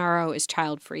Carbonaro is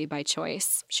child-free by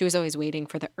choice. She was always waiting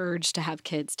for the urge to have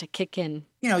kids to kick in.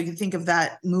 You think of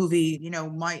that movie,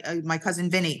 my cousin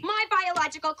Vinny. "My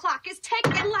biological clock is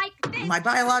ticking like this. My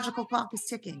biological clock is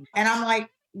ticking." And I'm like,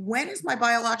 when is my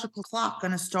biological clock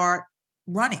going to start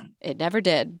running? It never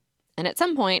did. And at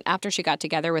some point, after she got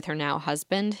together with her now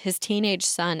husband, his teenage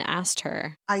son asked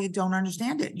her, "I don't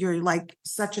understand it. You're like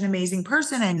such an amazing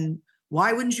person, and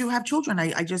why wouldn't you have children?"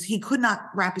 He could not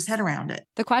wrap his head around it.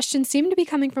 The question seemed to be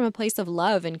coming from a place of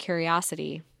love and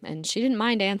curiosity, and she didn't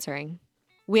mind answering.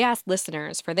 We asked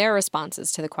listeners for their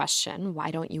responses to the question, "Why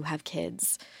don't you have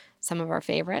kids?" Some of our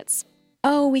favorites: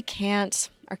 "Oh, we can't.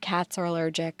 Our cats are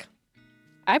allergic."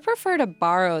 "I prefer to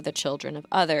borrow the children of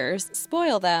others,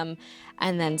 spoil them,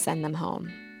 and then send them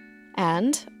home."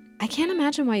 And "I can't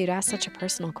imagine why you'd ask such a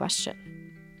personal question."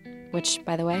 Which,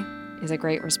 by the way, is a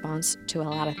great response to a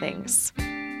lot of things.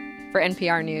 For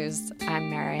NPR News, I'm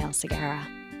Marielle Segura.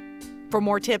 For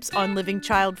more tips on living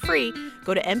child-free,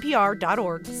 go to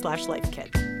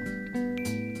npr.org/lifekit.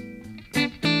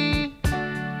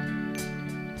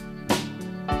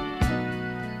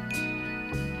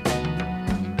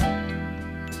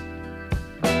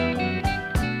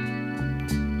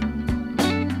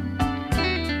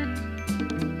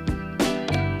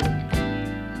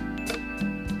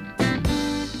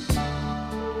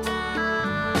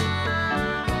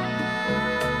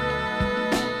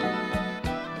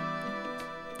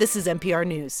 This is NPR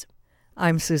News.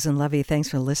 I'm Susan Levy. Thanks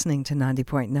for listening to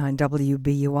 90.9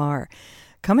 WBUR.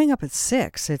 Coming up at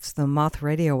 6, it's the Moth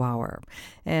Radio Hour.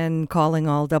 And calling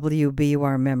all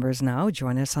WBUR members now,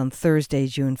 join us on Thursday,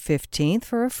 June 15th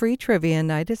for a free trivia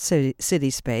night at City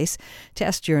Space.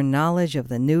 Test your knowledge of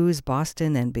the news,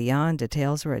 Boston, and beyond.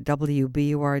 Details are at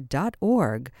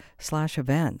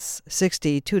wbur.org/events.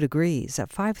 62 degrees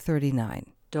at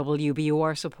 5:39.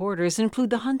 WBUR supporters include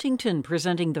the Huntington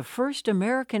presenting the first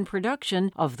American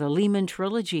production of the Lehman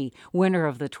Trilogy, winner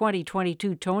of the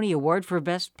 2022 Tony Award for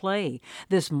Best Play.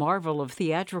 This marvel of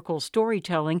theatrical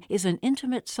storytelling is an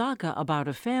intimate saga about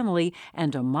a family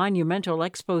and a monumental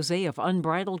expose of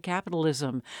unbridled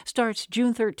capitalism. Starts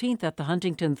June 13th at the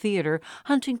Huntington Theater,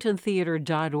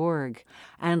 huntingtontheater.org.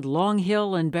 And Long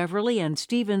Hill in Beverly and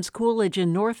Stevens Coolidge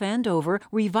in North Andover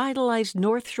revitalized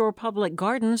North Shore Public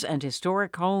Gardens and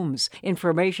historic homes.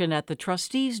 Information at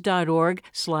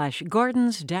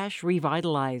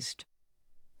thetrustees.org/gardens-revitalized.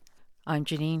 I'm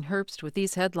Janine Herbst with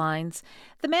these headlines.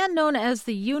 The man known as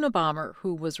the Unabomber,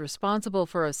 who was responsible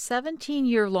for a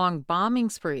 17-year-long bombing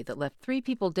spree that left 3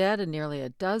 people dead and nearly a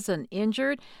dozen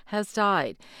injured, has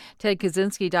died. Ted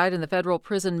Kaczynski died in the Federal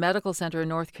Prison Medical Center in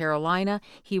North Carolina.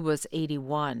 He was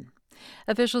 81.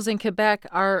 Officials in Quebec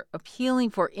are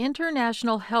appealing for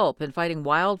international help in fighting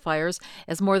wildfires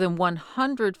as more than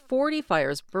 140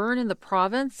 fires burn in the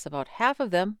province, about half of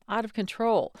them out of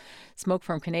control. Smoke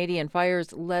from Canadian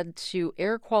fires led to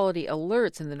air quality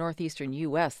alerts in the northeastern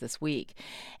U.S. this week.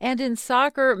 And in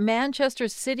soccer, Manchester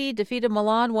City defeated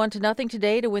Milan 1-0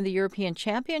 today to win the European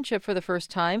Championship for the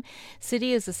first time.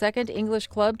 City is the second English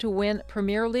club to win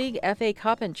Premier League, FA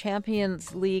Cup, and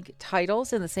Champions League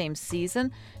titles in the same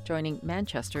season, joining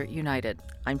Manchester United.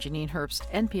 I'm Janine Herbst,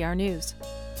 NPR News.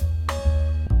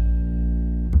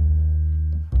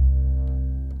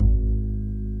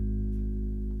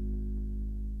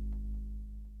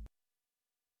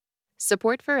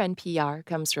 Support for NPR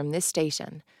comes from this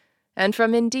station and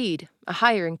from Indeed, a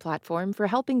hiring platform for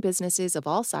helping businesses of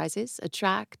all sizes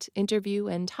attract, interview,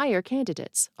 and hire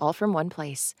candidates, all from one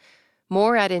place.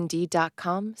 More at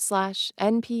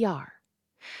Indeed.com/NPR.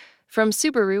 From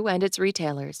Subaru and its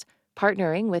retailers,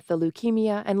 partnering with the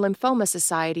Leukemia and Lymphoma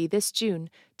Society this June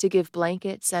to give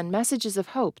blankets and messages of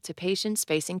hope to patients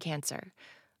facing cancer.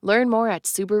 Learn more at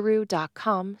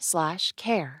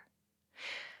Subaru.com/care.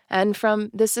 And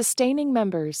from the sustaining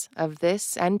members of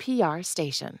this NPR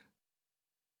station.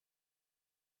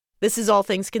 This is All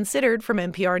Things Considered from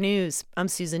NPR News. I'm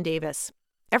Susan Davis.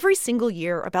 Every single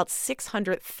year, about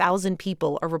 600,000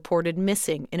 people are reported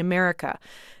missing in America.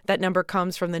 That number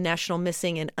comes from the National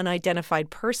Missing and Unidentified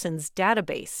Persons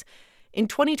database. In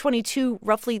 2022,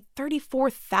 roughly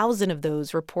 34,000 of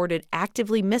those reported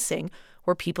actively missing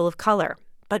were people of color.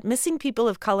 But missing people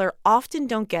of color often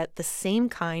don't get the same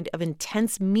kind of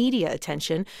intense media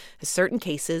attention as certain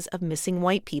cases of missing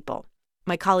white people.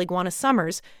 My colleague Juana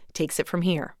Summers takes it from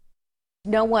here.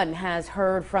 No one has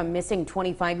heard from missing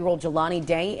 25-year-old Jelani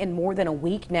Day in more than a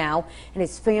week now, and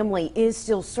his family is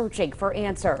still searching for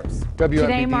answers.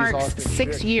 Today marks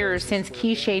 6 years since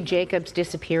Keisha Jacobs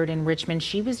disappeared in Richmond.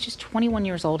 She was just 21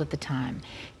 years old at the time.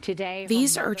 Today,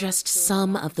 these are just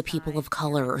some of the people of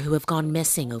color who have gone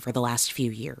missing over the last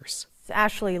few years.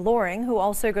 Ashley Loring, who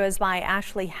also goes by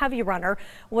Ashley Heavy Runner,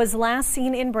 was last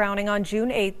seen in Browning on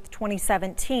June 8,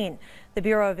 2017. The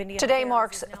Bureau of Indian Today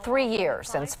marks 3 years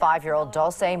since 5-year-old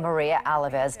Dulce Maria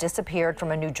Alvarez disappeared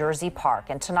from a New Jersey park.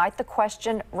 And tonight the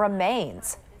question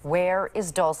remains, where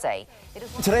is Dulce?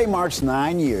 Today marks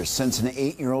 9 years since an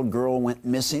 8-year-old girl went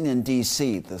missing in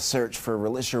D.C. The search for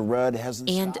Relisha Rudd hasn't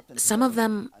stopped. And some of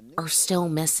them are still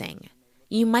missing.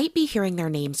 You might be hearing their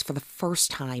names for the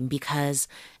first time because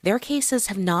their cases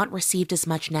have not received as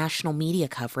much national media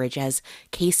coverage as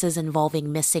cases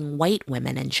involving missing white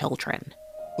women and children.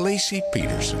 Lacey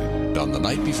Peterson, on the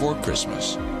night before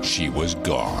Christmas, she was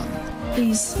gone.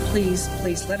 Please, please,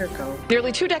 please let her go.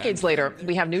 Nearly 2 decades later,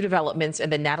 we have new developments in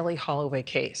the Natalie Holloway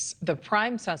case. The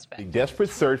prime suspect. A desperate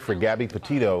search for Gabby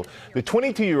Petito, the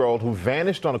 22-year-old who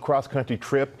vanished on a cross-country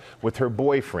trip with her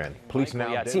boyfriend. Police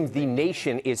now. It seems the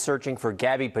nation is searching for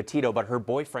Gabby Petito, but her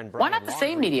boyfriend. Why not the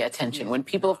same media attention when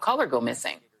people of color go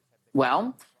missing?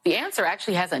 Well, the answer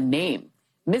actually has a name: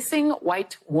 missing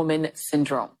white woman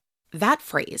syndrome. That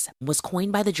phrase was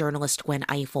coined by the journalist Gwen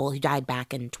Ifill, who died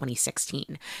back in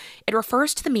 2016. It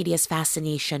refers to the media's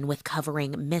fascination with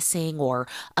covering missing or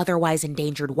otherwise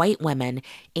endangered white women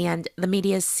and the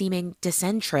media's seeming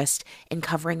disinterest in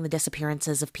covering the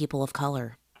disappearances of people of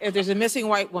color. If there's a missing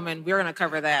white woman, we're going to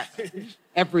cover that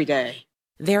every day.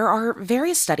 There are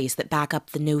various studies that back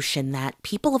up the notion that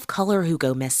people of color who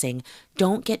go missing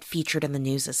don't get featured in the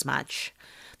news as much.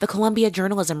 The Columbia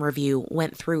Journalism Review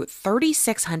went through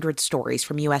 3,600 stories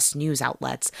from U.S. news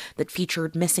outlets that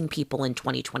featured missing people in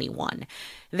 2021.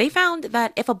 They found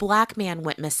that if a black man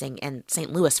went missing in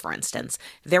St. Louis, for instance,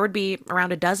 there would be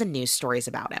around a dozen news stories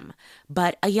about him.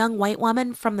 But a young white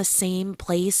woman from the same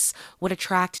place would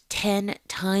attract 10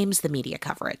 times the media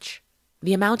coverage.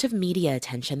 The amount of media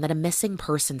attention that a missing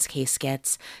persons case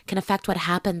gets can affect what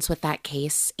happens with that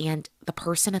case and the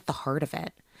person at the heart of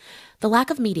it. The lack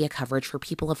of media coverage for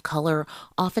people of color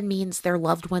often means their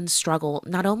loved ones struggle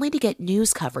not only to get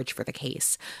news coverage for the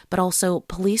case, but also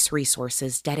police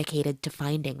resources dedicated to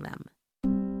finding them.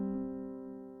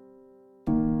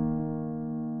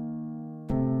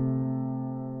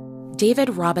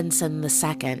 David Robinson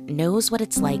II knows what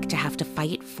it's like to have to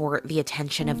fight for the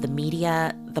attention of the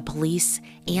media, the police,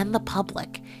 and the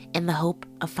public in the hope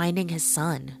of finding his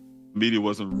son. Media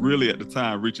wasn't really at the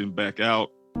time reaching back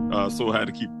out, so I had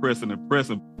to keep pressing and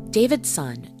pressing. David's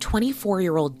son,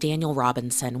 24-year-old Daniel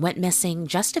Robinson, went missing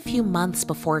just a few months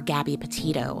before Gabby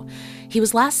Petito. He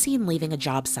was last seen leaving a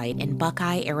job site in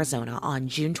Buckeye, Arizona on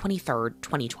June 23,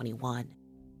 2021.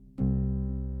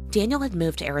 Daniel had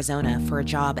moved to Arizona for a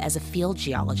job as a field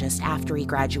geologist after he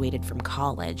graduated from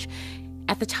college.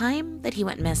 At the time that he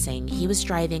went missing, he was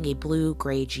driving a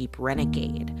blue-gray Jeep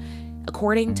Renegade.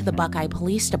 According to the Buckeye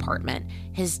Police Department,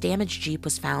 his damaged Jeep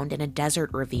was found in a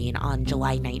desert ravine on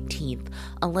July 19th,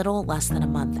 a little less than a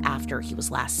month after he was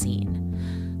last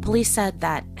seen. Police said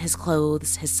that his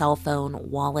clothes, his cell phone,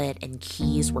 wallet, and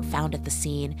keys were found at the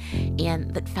scene,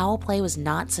 and that foul play was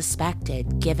not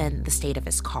suspected given the state of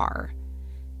his car.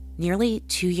 Nearly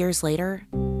 2 years later,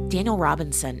 Daniel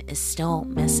Robinson is still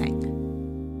missing.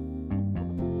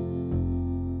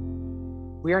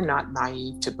 We are not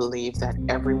naive to believe that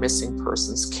every missing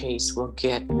persons case will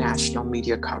get national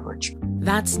media coverage.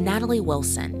 That's Natalie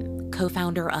Wilson,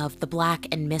 co-founder of the Black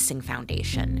and Missing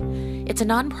Foundation. It's a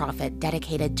nonprofit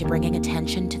dedicated to bringing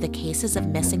attention to the cases of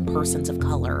missing persons of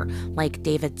color, like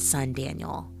David's son,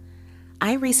 Daniel.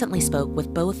 I recently spoke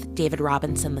with both David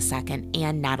Robinson II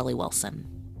and Natalie Wilson.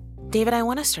 David, I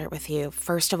want to start with you.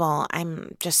 First of all,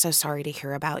 I'm just so sorry to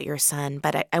hear about your son,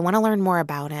 but I want to learn more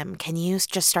about him. Can you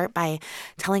just start by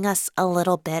telling us a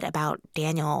little bit about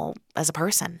Daniel as a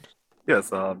person?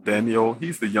 Yes, Daniel,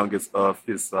 he's the youngest of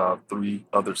his three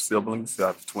other siblings. I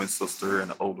have a twin sister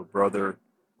and an older brother.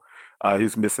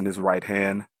 He's missing his right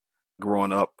hand.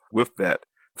 Growing up with that,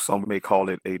 some may call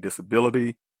it a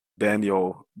disability.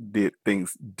 Daniel did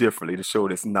things differently to show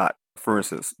it's not. For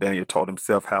instance, Daniel taught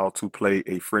himself how to play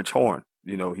a French horn.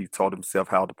 He taught himself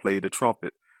how to play the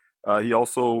trumpet. He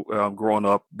also, growing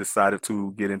up, decided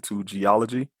to get into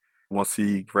geology. Once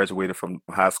he graduated from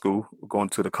high school, going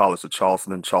to the College of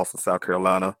Charleston in Charleston, South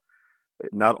Carolina.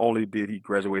 Not only did he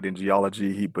graduate in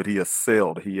geology, but he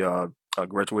excelled. He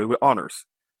graduated with honors.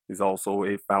 He's also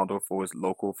a founder for his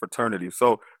local fraternity.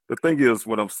 So the thing is,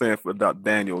 what I'm saying about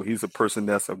Daniel, he's a person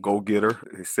that's a go-getter.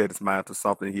 He set his mind to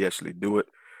something, he actually do it.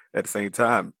 At the same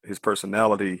time, his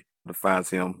personality defines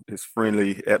him. His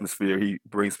friendly atmosphere, he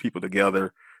brings people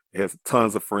together. He has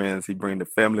tons of friends. He brings the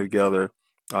family together.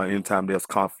 Anytime there's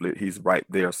conflict, he's right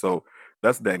there. So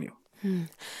that's Daniel. And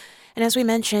as we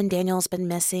mentioned, Daniel's been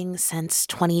missing since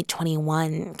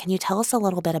 2021. Can you tell us a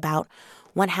little bit about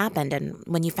what happened and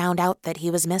when you found out that he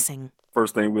was missing?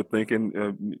 First thing we're thinking,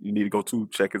 you need to go to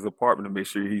check his apartment to make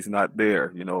sure he's not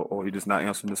there, or he's just not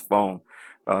answering his phone,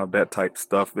 that type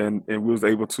stuff. And we was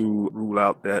able to rule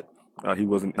out that he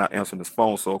wasn't not answering his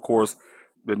phone. So, of course,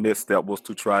 the next step was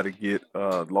to try to get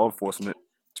law enforcement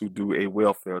to do a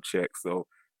welfare check. So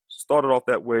started off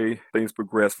that way. Things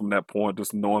progressed from that point,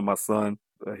 just knowing my son,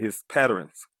 his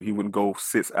patterns. He wouldn't go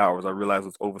 6 hours. I realized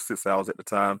it was over 6 hours at the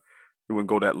time. He wouldn't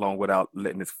go that long without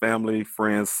letting his family,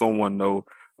 friends, someone know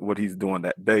what he's doing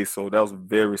that day. So that was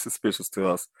very suspicious to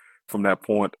us. From that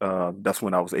point, that's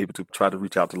when I was able to try to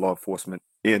reach out to law enforcement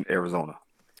in Arizona.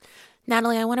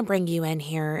 Natalie, I want to bring you in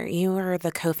here. You are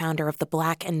the co-founder of the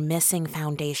Black and Missing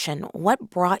Foundation. What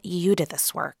brought you to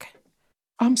this work?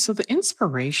 So the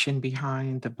inspiration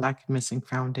behind the Black and Missing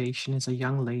Foundation is a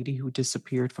young lady who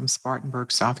disappeared from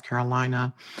Spartanburg, South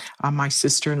Carolina. My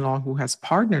sister-in-law, who has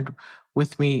partnered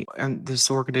with me in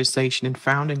this organization and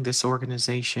founding this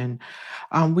organization,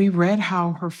 we read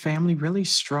how her family really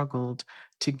struggled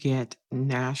to get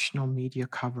national media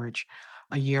coverage.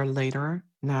 A year later,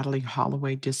 Natalie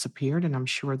Holloway disappeared, and I'm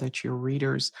sure that your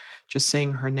readers, just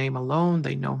saying her name alone,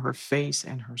 they know her face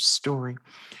and her story.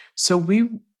 So we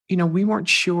weren't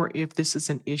sure if this is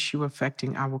an issue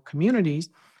affecting our communities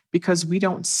because we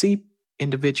don't see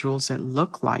individuals that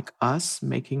look like us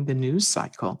making the news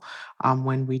cycle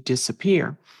when we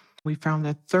disappear. We found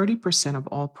that 30% of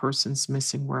all persons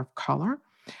missing were of color,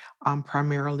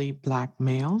 primarily Black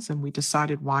males, and we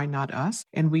decided why not us?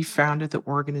 And we founded the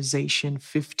organization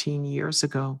 15 years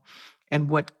ago. And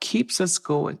what keeps us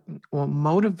going or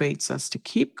motivates us to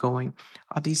keep going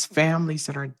are these families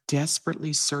that are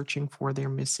desperately searching for their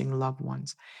missing loved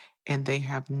ones, and they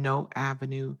have no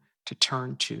avenue to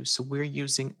turn to. So we're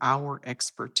using our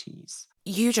expertise.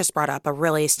 You just brought up a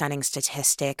really stunning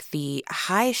statistic, the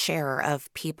high share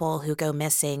of people who go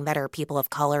missing that are people of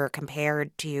color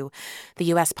compared to the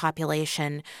U.S.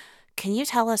 population. Can you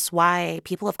tell us why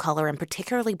people of color, and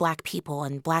particularly Black people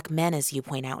and Black men, as you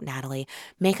point out, Natalie,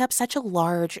 make up such a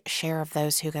large share of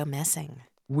those who go missing?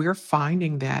 We're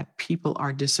finding that people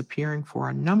are disappearing for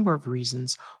a number of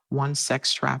reasons. One,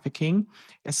 sex trafficking,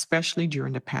 especially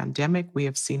during the pandemic. We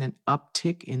have seen an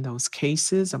uptick in those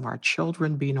cases of our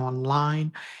children being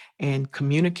online and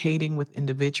communicating with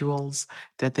individuals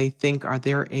that they think are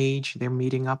their age. They're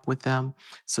meeting up with them.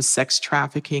 So, sex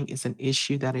trafficking is an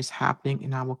issue that is happening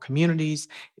in our communities.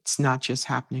 It's not just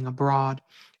happening abroad.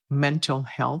 Mental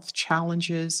health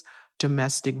challenges,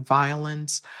 domestic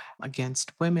violence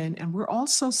against women. And we're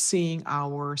also seeing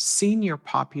our senior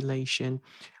population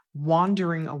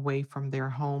wandering away from their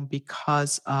home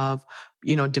because of,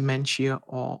 dementia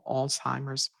or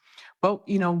Alzheimer's. But,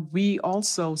 we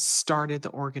also started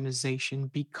the organization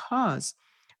because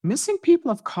missing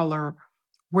people of color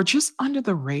were just under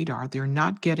the radar. They're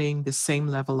not getting the same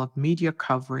level of media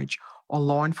coverage or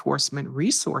law enforcement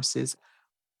resources.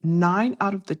 9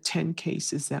 out of the 10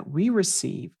 cases that we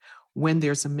receive when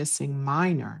there's a missing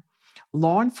minor,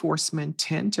 law enforcement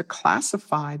tend to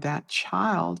classify that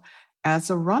child as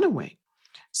a runaway.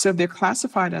 So if they're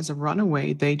classified as a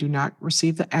runaway, they do not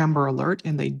receive the Amber Alert,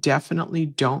 and they definitely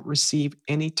don't receive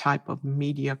any type of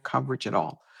media coverage at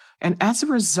all. And as a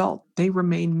result, they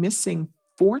remain missing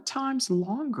 4 times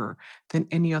longer than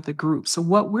any other group. So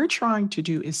what we're trying to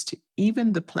do is to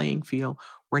even the playing field.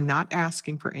 We're not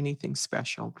asking for anything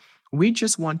special. We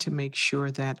just want to make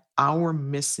sure that our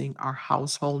missing are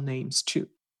household names too.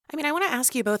 I want to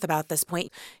ask you both about this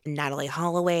point. Natalie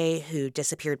Holloway, who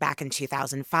disappeared back in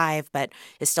 2005, but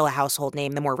is still a household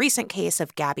name. The more recent case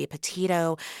of Gabby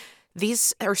Petito.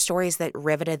 These are stories that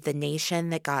riveted the nation,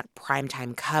 that got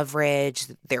primetime coverage.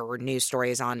 There were news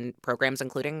stories on programs,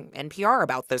 including NPR,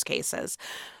 about those cases.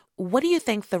 What do you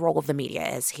think the role of the media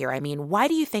is here? Why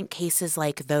do you think cases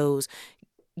like those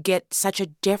get such a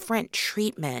different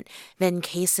treatment than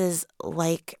cases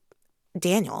like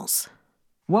Daniel's?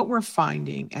 What we're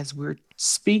finding as we're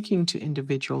speaking to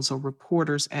individuals or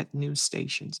reporters at news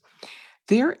stations,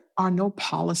 there are no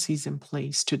policies in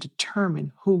place to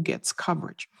determine who gets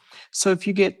coverage. So if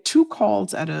you get 2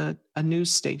 calls at a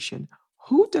news station,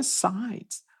 who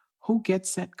decides who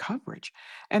gets that coverage?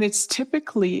 And it's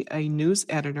typically a news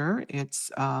editor.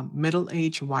 It's a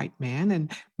middle-aged white man and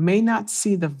may not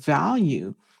see the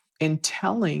value in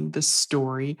telling the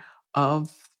story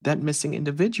of that missing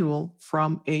individual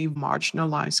from a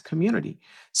marginalized community.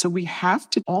 So we have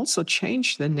to also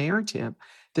change the narrative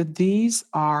that these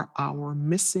are our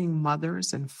missing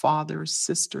mothers and fathers,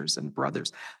 sisters and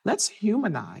brothers. Let's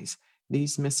humanize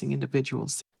these missing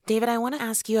individuals. David, I want to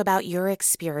ask you about your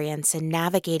experience in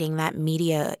navigating that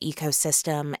media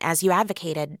ecosystem as you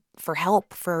advocated for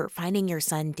help for finding your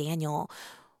son, Daniel.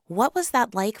 What was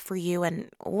that like for you, and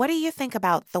what do you think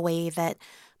about the way that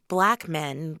Black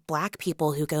men, Black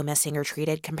people who go missing are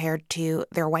treated compared to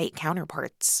their white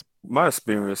counterparts? My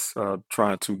experience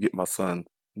trying to get my son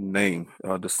name,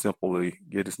 to simply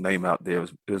get his name out there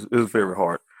is very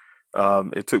hard.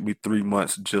 It took me 3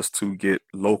 months just to get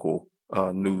local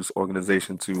news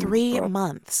organization to 3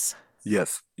 months.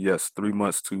 Yes, 3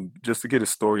 months to get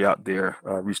his story out there.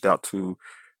 Reached out to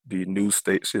the news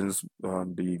stations,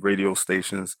 the radio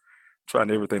stations, trying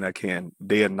everything I can,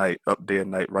 day and night, up day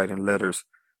and night, writing letters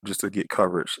just to get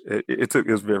coverage. It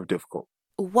was very difficult.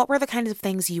 What were the kinds of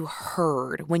things you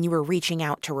heard when you were reaching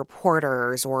out to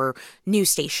reporters or news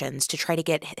stations to try to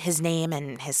get his name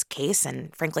and his case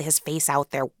and, frankly, his face out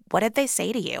there? What did they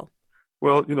say to you?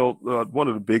 Well, one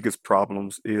of the biggest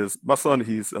problems is my son.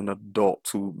 He's an adult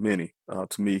to many.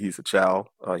 To me, he's a child.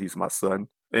 He's my son.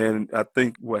 And I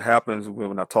think what happens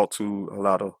when I talk to a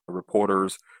lot of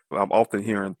reporters, I'm often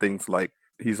hearing things like,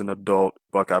 he's an adult.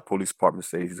 Buckeye Police Department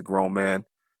say he's a grown man.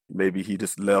 Maybe he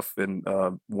just left and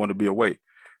want to be away.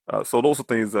 So those are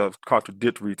things that are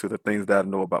contradictory to the things that I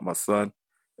know about my son.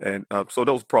 And so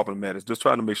those problematic. Just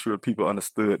trying to make sure people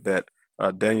understood that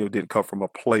Daniel didn't come from a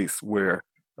place where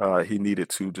he needed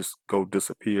to just go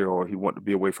disappear or he wanted to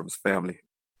be away from his family.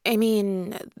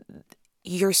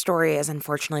 Your story is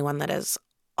unfortunately one that is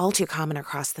all too common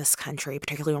across this country,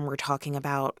 particularly when we're talking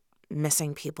about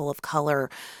missing people of color.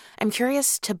 I'm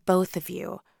curious to both of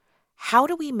you, how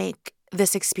do we make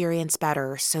this experience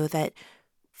better so that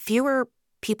fewer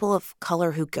people of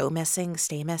color who go missing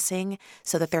stay missing,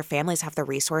 so that their families have the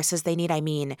resources they need?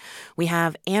 We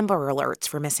have Amber Alerts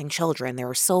for missing children. There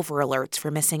are Silver Alerts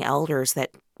for missing elders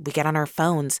that we get on our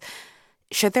phones.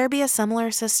 Should there be a similar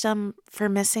system for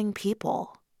missing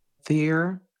people?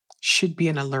 There should be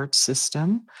an alert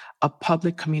system, a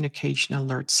public communication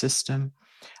alert system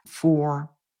for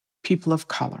people of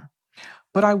color.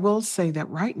 But I will say that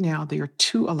right now there are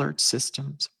two alert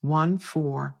systems, one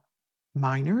for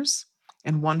minors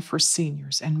and one for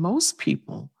seniors. And most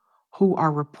people who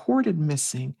are reported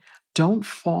missing don't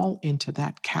fall into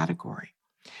that category.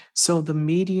 So the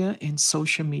media and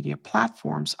social media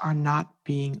platforms are not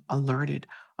being alerted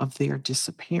of their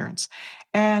disappearance.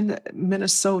 And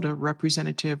Minnesota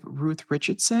Representative Ruth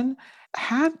Richardson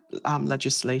had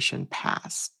legislation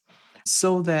passed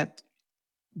so that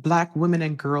Black women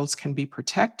and girls can be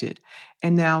protected.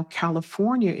 And now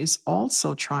California is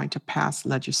also trying to pass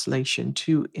legislation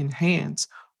to enhance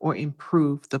or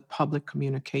improve the public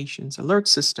communications alert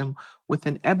system with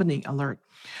an ebony alert.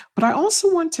 But I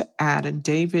also want to add, and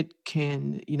David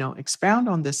can, expound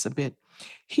on this a bit.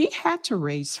 He had to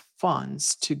raise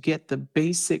funds to get the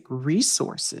basic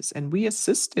resources, and we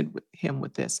assisted him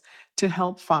with this to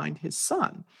help find his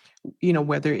son,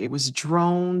 whether it was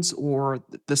drones or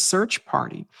the search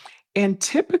party. And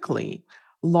typically,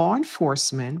 law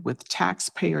enforcement with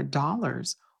taxpayer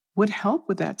dollars would help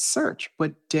with that search.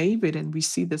 But David, and we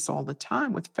see this all the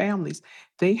time with families,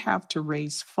 they have to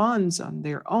raise funds on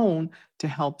their own to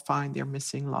help find their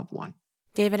missing loved one.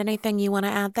 David, anything you want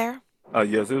to add there?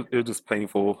 Yes, it's just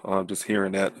painful just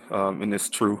hearing that, and it's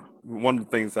true. One of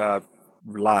the things I've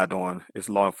relied on is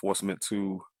law enforcement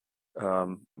to,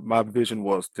 my vision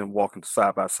was them walking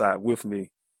side by side with me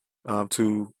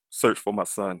to search for my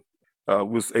son.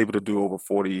 Was able to do over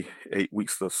 48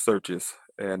 weeks of searches,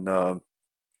 and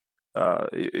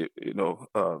it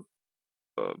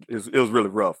was really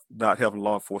rough not having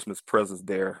law enforcement's presence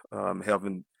there. I'm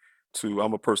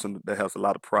a person that has a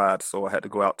lot of pride, so I had to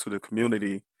go out to the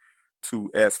community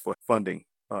to ask for funding,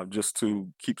 just to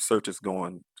keep searches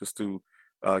going, just to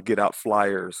get out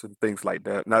flyers and things like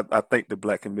that. And I thank the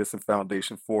Black and Missing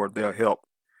Foundation for their help.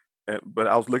 But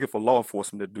I was looking for law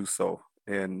enforcement to do so.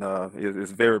 And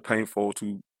it's very painful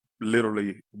to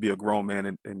literally be a grown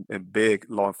man and beg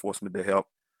law enforcement to help,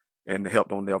 and the help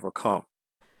don't ever come.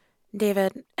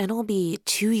 David, it'll be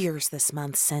 2 years this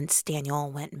month since Daniel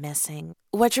went missing.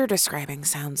 What you're describing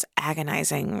sounds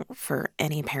agonizing for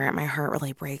any parent. My heart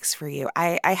really breaks for you.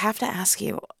 I have to ask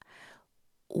you,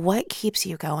 what keeps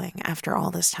you going after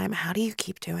all this time? How do you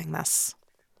keep doing this?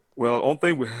 Well, the only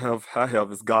thing I have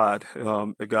is God.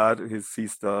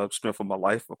 He's the strength of my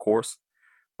life, of course.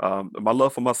 My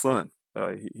love for my son.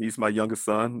 He's my youngest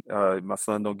son. My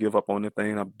son don't give up on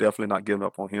anything. I'm definitely not giving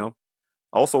up on him.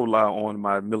 I also rely on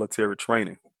my military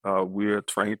training. We're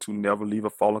trained to never leave a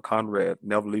fallen comrade,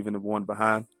 never leaving anyone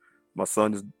behind. My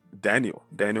son is Daniel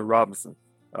Robinson.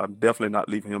 I'm definitely not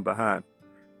leaving him behind.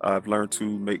 I've learned to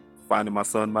make finding my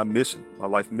son my mission, my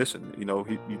life mission.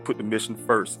 You put the mission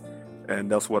first, and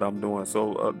that's what I'm doing.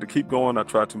 So to keep going, I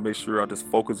try to make sure I just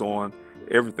focus on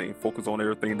everything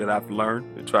that I've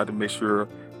learned, and try to make sure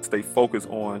stay focused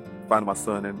on finding my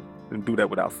son and do that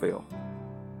without fail.